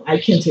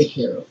can't take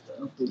care of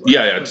the work.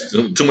 Yeah, it's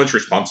too much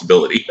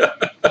responsibility.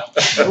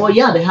 Well,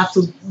 yeah, they have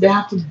to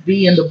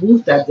be in the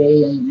booth that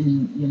day,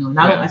 and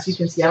as you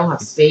can see, I don't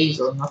have space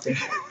or nothing.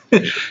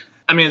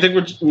 I mean, I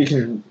think we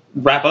can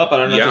wrap up. I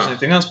don't know if there's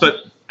anything else,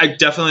 but I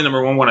definitely,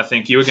 number one, want to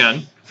thank you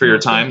again for your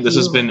time. This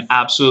has been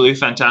absolutely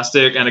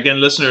fantastic. And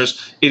again,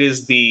 listeners, it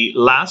is the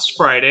last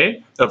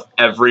Friday of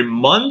every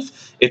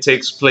month. It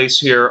takes place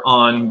here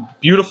on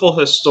beautiful,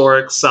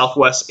 historic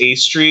Southwest A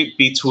Street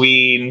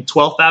between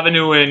 12th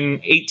Avenue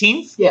and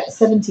 18th. Yeah,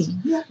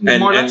 17. Yeah.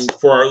 And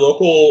for our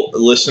local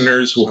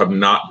listeners who have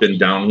not been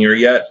down here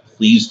yet,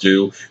 please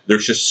do.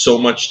 There's just so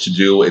much to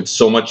do. It's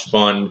so much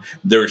fun.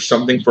 There's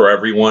something for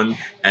everyone.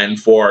 And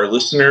for our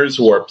listeners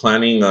who are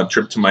planning a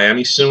trip to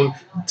Miami soon,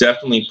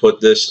 definitely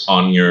put this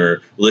on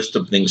your list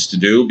of things to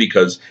do,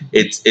 because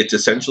it's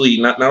essentially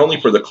not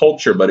only for the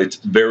culture, but it's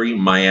very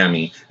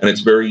Miami and it's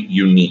very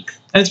unique.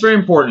 And it's very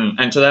important.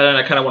 And to that end,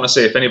 I kind of want to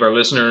say, if any of our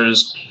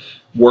listeners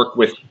work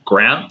with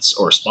grants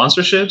or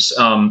sponsorships,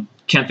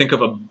 can't think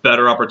of a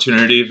better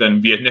opportunity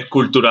than Viernes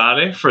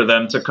Culturales for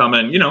them to come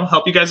and,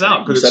 help you guys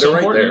out, because it's so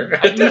important.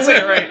 I did say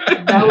it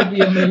right. That would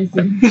be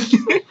amazing.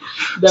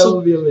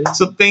 Would be amazing.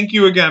 So thank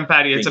you again,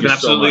 Patty. It's been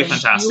absolutely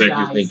fantastic.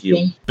 Thank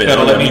you. But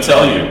let me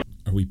tell you.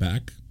 Are we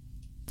back?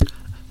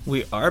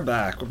 We are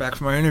back. We're back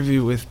from our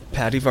interview with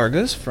Patty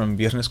Vargas from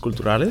Viernes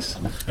Culturales.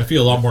 I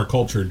feel a lot more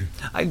cultured.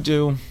 I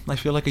do. I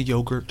feel like a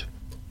yogurt.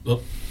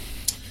 Oh.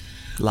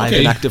 Live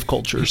and active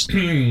cultures.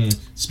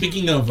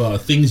 Speaking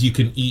of things you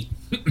can eat,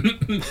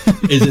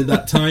 is it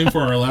that time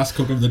for our last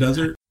Coke of the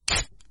Desert?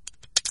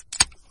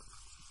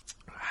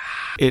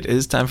 It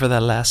is time for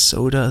that last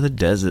soda of the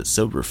desert.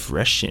 So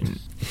refreshing.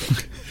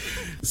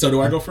 So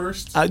do I go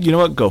first? You know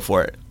what? Go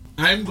for it.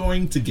 I'm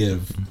going to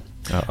give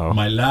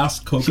my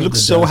last Coke of the Desert. He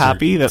looks so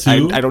happy that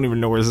I don't even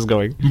know where this is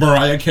going.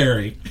 Mariah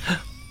Carey.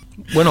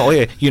 Well, no,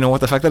 you know what?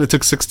 The fact that it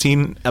took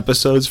 16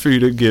 episodes for you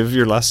to give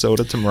your last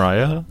soda to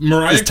Mariah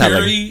is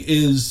Carey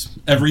is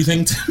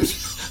everything to me.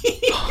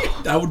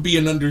 That would be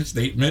an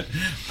understatement.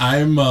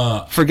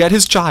 Forget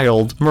his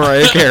child.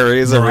 Mariah Carey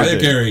is Mariah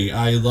Carey.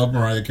 I love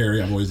Mariah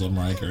Carey. I've always loved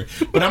Mariah Carey.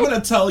 But I'm going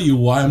to tell you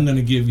why I'm going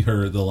to give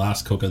her the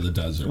last Coke of the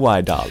Desert.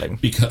 Why, darling?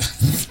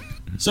 Because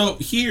So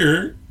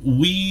here,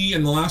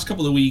 in the last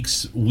couple of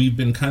weeks, we've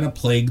been kind of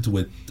plagued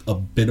with a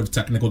bit of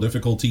technical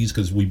difficulties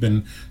because we've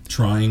been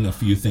trying a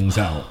few things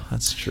out.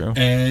 That's true.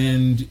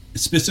 And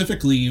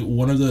specifically,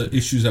 one of the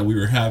issues that we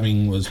were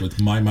having was with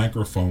my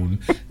microphone,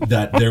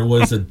 that there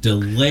was a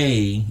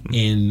delay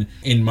in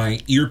my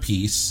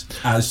earpiece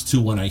as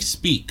to when I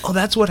speak. Oh,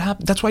 that's what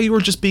happened. That's why you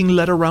were just being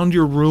led around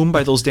your room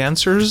by those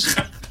dancers?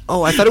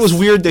 Oh, I thought it was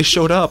weird they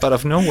showed up out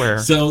of nowhere.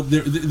 So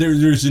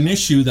there's an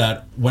issue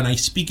that when I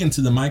speak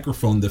into the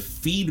microphone, the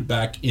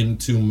feedback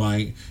into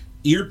my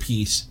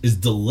earpiece is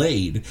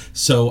delayed.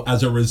 So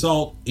as a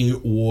result,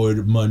 it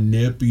would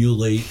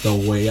manipulate the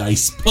way I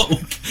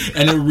spoke.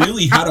 And it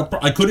really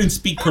I couldn't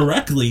speak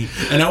correctly.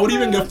 And I would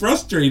even get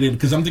frustrated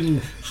because I'm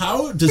thinking,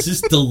 how does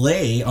this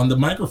delay on the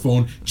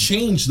microphone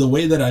change the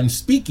way that I'm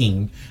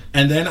speaking?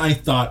 And then I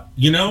thought,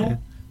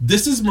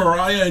 this is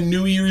Mariah on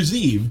New Year's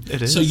Eve.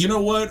 It is. So you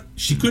know what?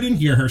 She couldn't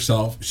hear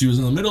herself. She was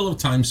in the middle of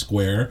Times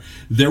Square.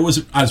 There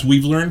was, as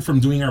we've learned from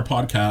doing our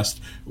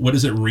podcast, what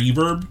is it,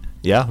 reverb?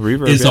 Yeah,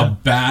 reverb is a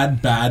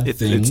bad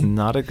thing. It's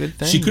not a good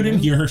thing. She couldn't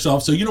hear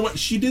herself. So you know what?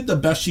 She did the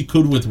best she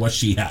could with what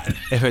she had.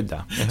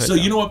 So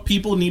you know what?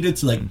 People needed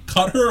to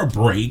cut her a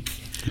break.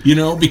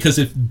 Because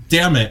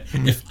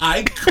if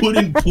I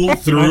couldn't pull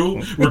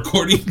through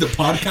recording the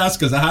podcast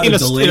because I had a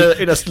delay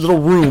in a little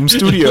room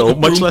studio,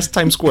 much less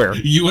Times Square.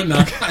 You and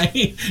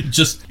I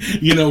just,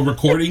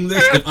 recording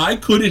this. If I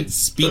couldn't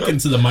speak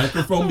into the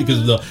microphone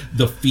because of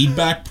the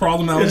feedback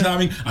problem I was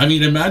having, I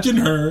mean, imagine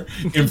her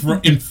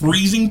in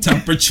freezing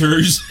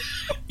temperatures.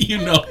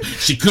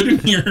 She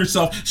couldn't hear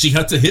herself. She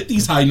had to hit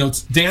these high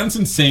notes, dance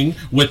and sing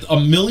with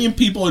 1 million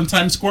people in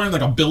Times Square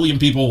and 1 billion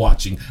people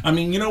watching. I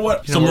mean, you know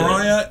what? So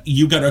Mariah,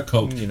 you got a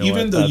Coke.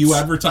 Even though you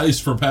advertise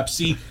for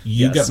Pepsi,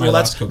 you get my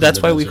last Coke.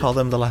 That's why we call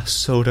them the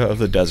last soda of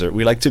the desert.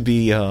 We like to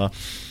be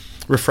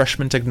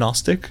refreshment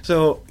agnostic.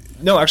 So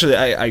no, actually,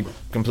 I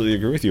completely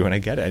agree with you, and I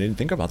get it. I didn't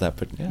think about that,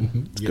 but yeah.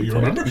 You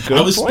remember? I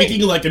was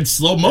speaking in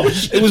slow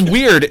motion. It was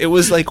weird. It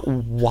was like,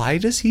 why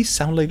does he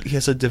sound like he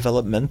has a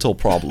developmental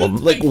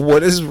problem?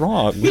 What is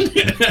wrong?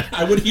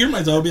 I would hear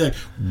myself and be like,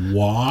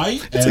 why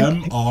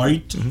am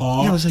I talking?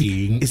 I was like,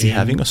 is he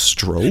having a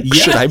stroke? Yes.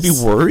 Should I be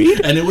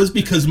worried? And it was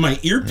because my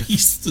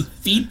earpiece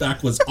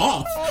feedback was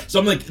off. So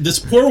I'm like, this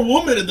poor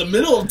woman in the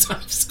middle of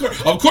Times Square.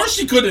 Of course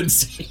she couldn't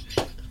see.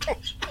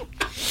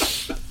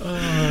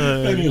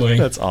 Anyway,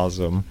 that's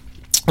awesome.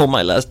 Well,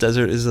 My Last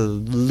Desert is a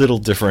little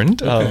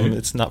different. Okay.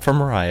 It's not for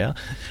Mariah.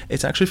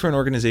 It's actually for an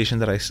organization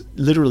that I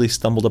literally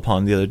stumbled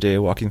upon the other day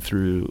walking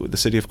through the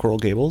city of Coral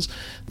Gables.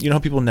 You know how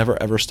people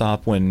never ever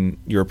stop when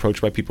you're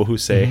approached by people who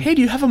say, hey,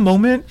 do you have a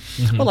moment?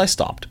 Well, I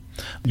stopped.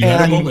 You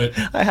had a moment.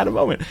 I had a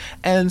moment.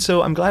 And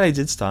so I'm glad I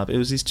did stop. It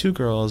was these two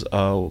girls.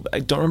 I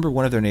don't remember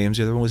one of their names.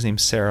 The other one was named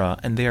Sarah.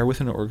 And they are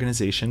with an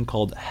organization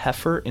called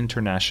Heifer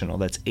International.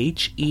 That's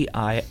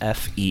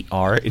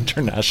Heifer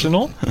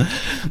International.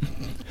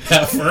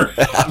 Heifer.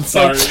 I'm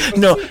sorry.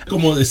 No.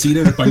 Como decir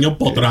en español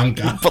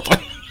potranca.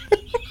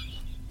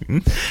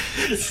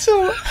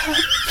 So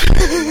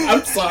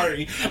I'm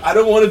sorry. I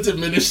don't want to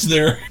diminish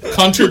their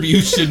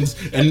contributions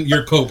and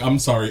your Coke. I'm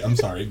sorry.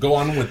 Go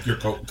on with your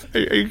Coke. Are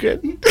you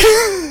good?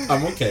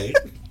 I'm okay.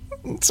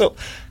 So,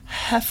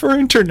 Heifer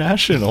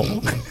International.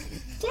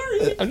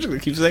 Sorry. I'm just going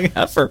to keep saying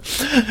Heifer.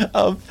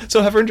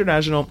 So, Heifer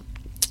International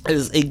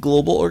is a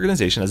global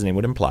organization, as the name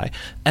would imply,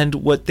 and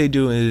what they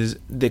do is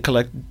they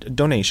collect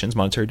donations,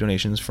 monetary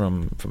donations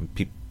from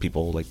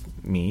people like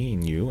me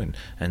and you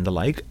and the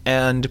like,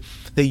 and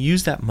they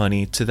use that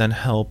money to then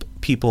help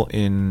people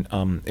in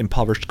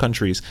impoverished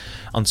countries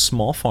on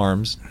small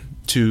farms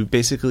to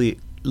basically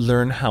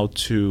learn how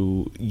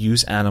to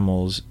use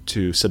animals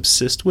to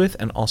subsist with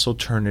and also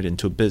turn it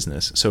into a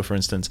business. So for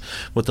instance,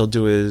 what they'll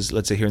do is,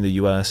 let's say here in the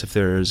US, if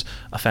there's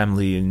a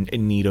family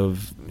in need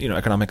of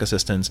economic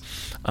assistance,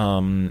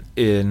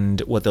 and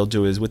what they'll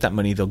do is with that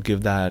money they'll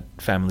give that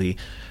family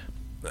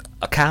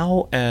a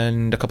cow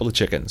and a couple of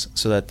chickens,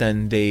 so that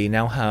then they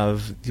now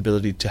have the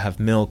ability to have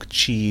milk,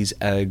 cheese,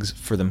 eggs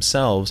for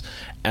themselves,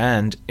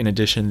 and in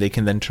addition they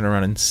can then turn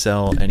around and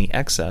sell any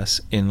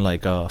excess in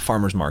like a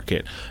farmer's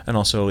market. And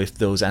also if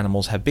those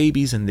animals have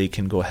babies, and they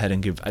can go ahead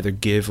and either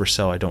give or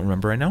sell, I don't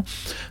remember right now,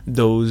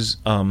 those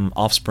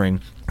offspring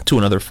to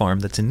another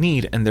farm that's in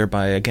need, and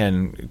thereby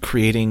again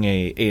creating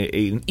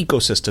an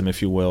ecosystem,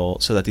 if you will,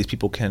 so that these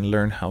people can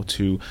learn how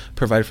to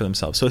provide for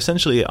themselves. So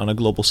essentially on a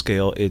global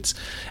scale, it's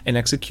an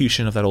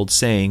execution of that old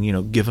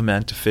saying, give a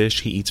man to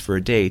fish, he eats for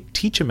a day;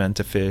 teach a man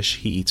to fish,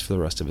 he eats for the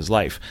rest of his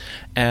life.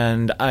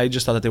 And I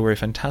just thought that they were a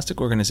fantastic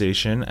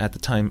organization. At the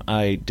time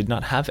I did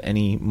not have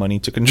any money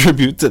to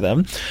contribute to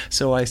them,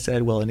 so I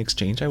said, well, in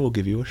exchange I will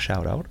give you a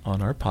shout out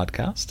on our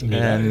podcast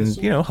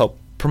and help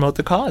promote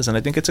the cause. And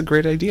I think it's a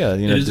great idea.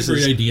 It is a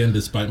great idea, and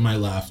despite my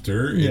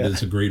laughter, it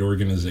is a great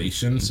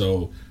organization.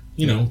 So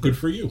good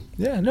for you.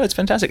 Yeah, no, it's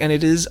fantastic. And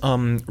it is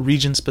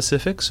region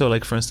specific. So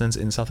like for instance,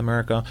 in South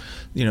America,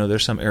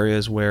 there's some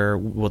areas where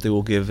what they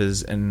will give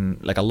is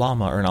like a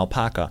llama or an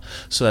alpaca,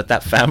 so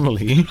that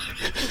family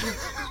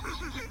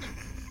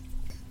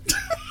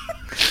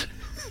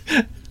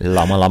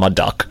llama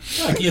duck.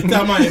 Aquí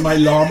está my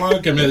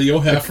llama que me dio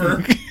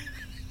heifer.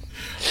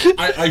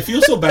 I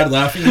feel so bad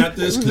laughing at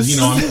this because, you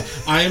know,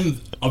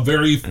 I'm a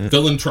very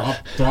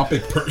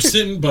philanthropic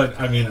person, but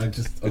I mean,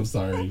 I'm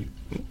sorry.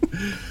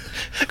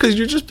 Because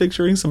you're just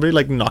picturing somebody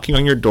like knocking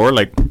on your door,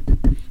 like,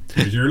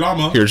 here's your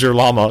llama. Here's your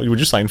llama. Would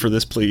you sign for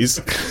this, please?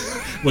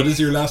 What does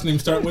your last name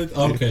start with?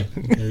 Oh, okay,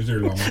 here's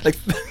your llama. Like,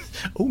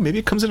 oh, maybe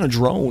it comes in a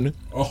drone.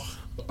 Oh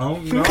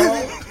no.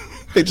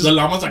 The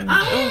llama's like,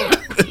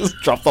 just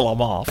drop the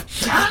llama off.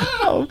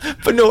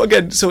 But no,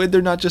 again, so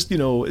they're not just, you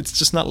know, it's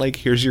just not like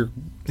here's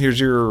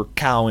your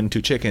cow and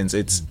 2 chickens.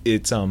 It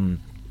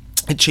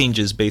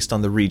changes based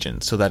on the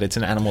region, so that it's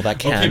an animal that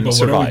can but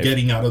survive. what are we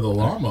getting out of the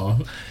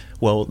llama?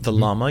 Well, the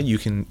llama, you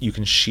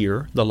can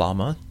shear the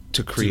llama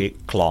to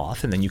create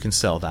cloth, and then you can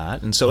sell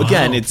that. And so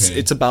again,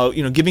 it's about,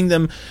 you know, giving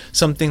them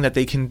something that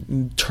they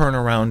can turn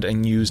around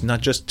and use,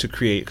 not just to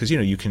create, because, you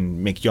know, you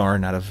can make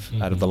yarn out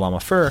of the llama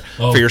fur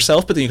for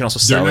yourself, but then you can also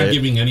sell it. They're not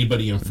giving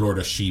anybody in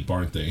Florida sheep,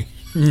 aren't they?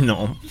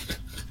 No.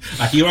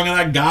 Aquí van a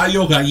dar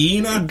gallo,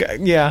 gallina.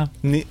 Yeah,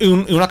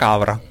 una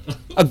cabra,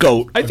 a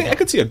goat. I think I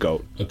could see a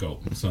goat. A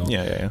goat. So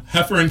yeah.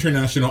 Heifer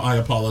International, I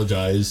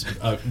apologize.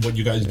 What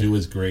you guys do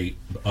is great.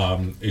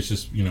 It's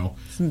just, you know,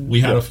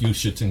 we had a few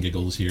shits and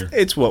giggles here.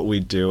 It's what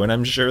we do, and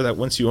I'm sure that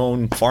once you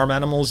own farm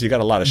animals, you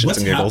got a lot of shits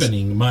and giggles. What's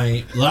happening?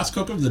 My last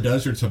Cook of the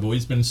Deserts have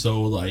always been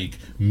so like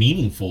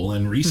meaningful,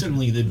 and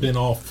recently they've been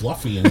all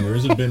fluffy, and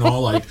yours have been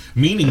all like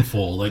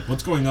meaningful. Like,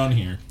 what's going on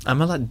here?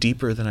 I'm a lot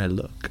deeper than I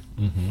look.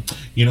 Mm-hmm.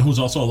 You know who's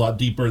also a lot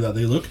deeper that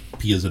they look?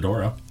 Pia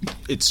Zadora.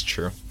 It's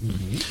true.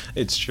 Mm-hmm.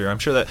 It's true. I'm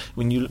sure that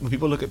when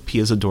people look at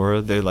Pia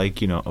Zadora, they're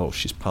like, you know, oh,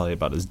 she's probably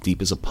about as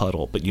deep as a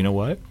puddle. But you know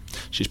what?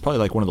 She's probably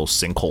like one of those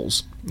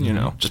sinkholes, you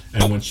know.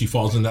 And when she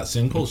falls in that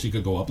sinkhole, she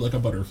could go up like a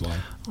butterfly.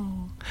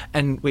 Oh.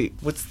 And wait,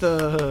 what's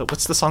the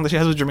song that she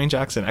has with Jermaine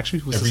Jackson?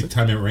 Actually, Every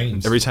Time It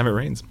Rains. Every Time It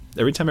Rains.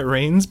 Every Time It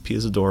Rains, Pia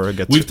Zadora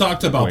gets. We've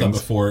talked about that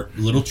before.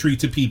 Little treat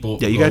to people.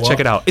 Yeah, you gotta check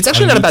it out. It's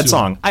actually not a bad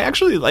song. I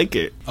actually like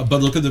it.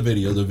 But look at the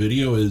video. The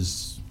video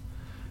is.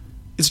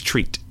 It's a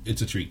treat.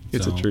 It's a treat.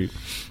 It's a treat.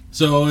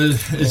 So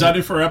is that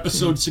it for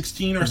episode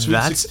 16 or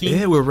Sweet 16?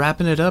 That's it. We're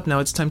wrapping it up. Now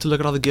it's time to look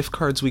at all the gift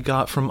cards we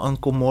got from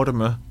Uncle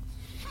Mortimer.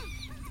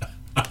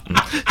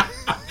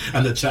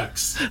 And the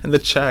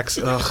checks.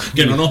 Ugh.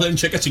 Que no nos den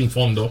cheques sin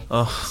fondo.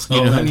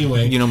 So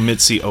anyway. You know,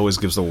 Mitzi always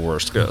gives the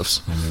worst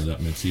gifts. I know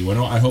that, Mitzi.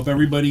 Well, I hope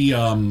everybody,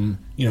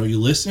 you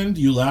listened,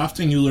 you laughed,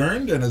 and you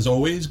learned. And as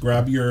always,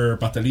 grab your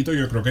pastelito,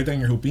 your croqueta,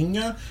 and your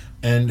jupiña,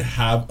 and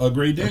have a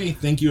great day.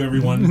 Thank you,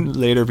 everyone.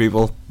 Later,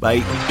 people. Bye.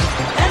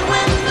 And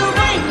when the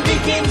rain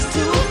begins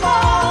to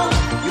fall,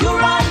 you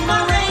ride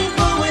my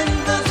rainbow in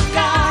the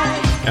sky.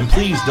 And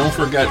please don't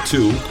forget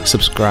to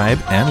subscribe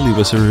and leave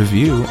us a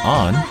review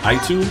on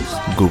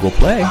iTunes, Google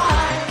Play.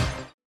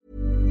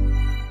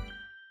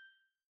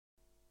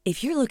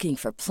 If you're looking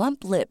for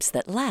plump lips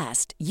that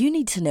last, you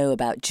need to know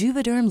about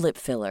Juvederm lip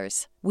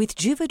fillers. With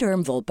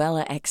Juvederm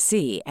Volbella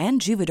XC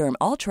and Juvederm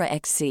Ultra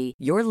XC,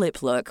 your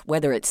lip look,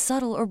 whether it's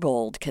subtle or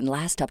bold, can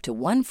last up to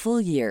 1 full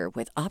year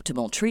with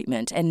optimal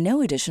treatment and no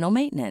additional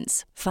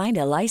maintenance. Find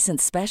a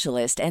licensed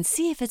specialist and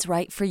see if it's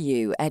right for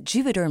you at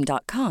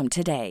Juvederm.com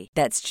today.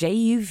 That's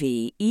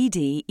JUVEDERM.com.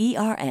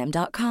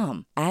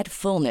 Add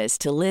fullness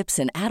to lips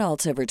in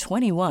adults over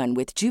 21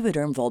 with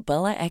Juvederm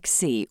Volbella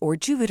XC or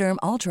Juvederm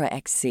Ultra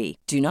XC.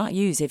 Do not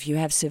use if you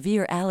have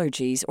severe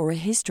allergies or a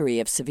history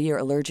of severe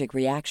allergic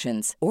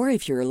reactions, or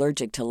if you're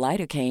allergic to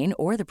lidocaine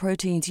or the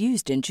proteins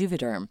used in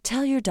Juvederm.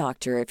 Tell your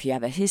doctor if you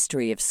have a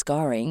history of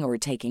scarring or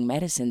taking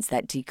medicines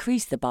that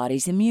decrease the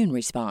body's immune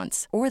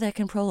response or that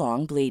can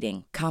prolong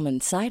bleeding. Common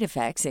side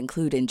effects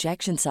include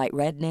injection site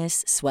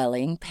redness,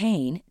 swelling,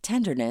 pain,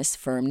 tenderness,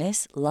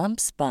 firmness,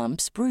 lumps,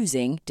 bumps,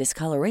 bruising,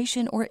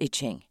 discoloration, or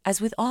itching. As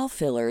with all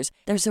fillers,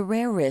 there's a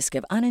rare risk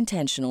of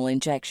unintentional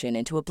injection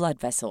into a blood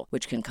vessel,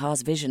 which can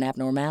cause vision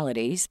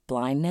abnormalities,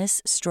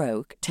 blindness,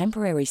 stroke,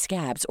 temporary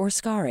scabs, or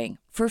scarring.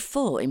 For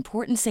full,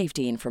 important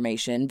safety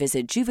information,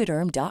 visit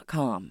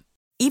Juvederm.com.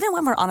 Even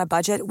when we're on a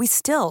budget, we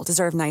still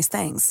deserve nice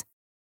things.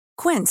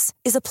 Quince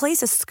is a place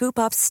to scoop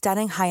up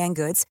stunning high-end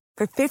goods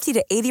for 50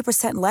 to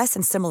 80% less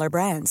than similar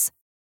brands.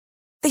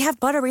 They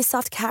have buttery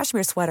soft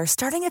cashmere sweaters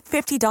starting at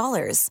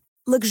 $50,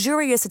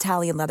 luxurious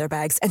Italian leather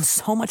bags, and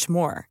so much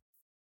more.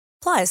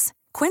 Plus,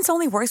 Quince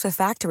only works with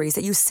factories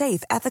that use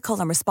safe, ethical,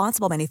 and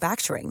responsible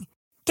manufacturing.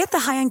 Get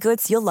the high-end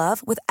goods you'll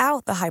love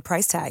without the high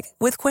price tag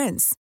with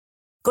Quince.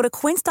 Go to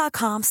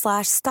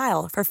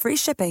quince.com/style for free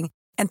shipping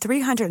and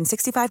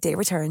 365-day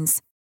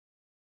returns.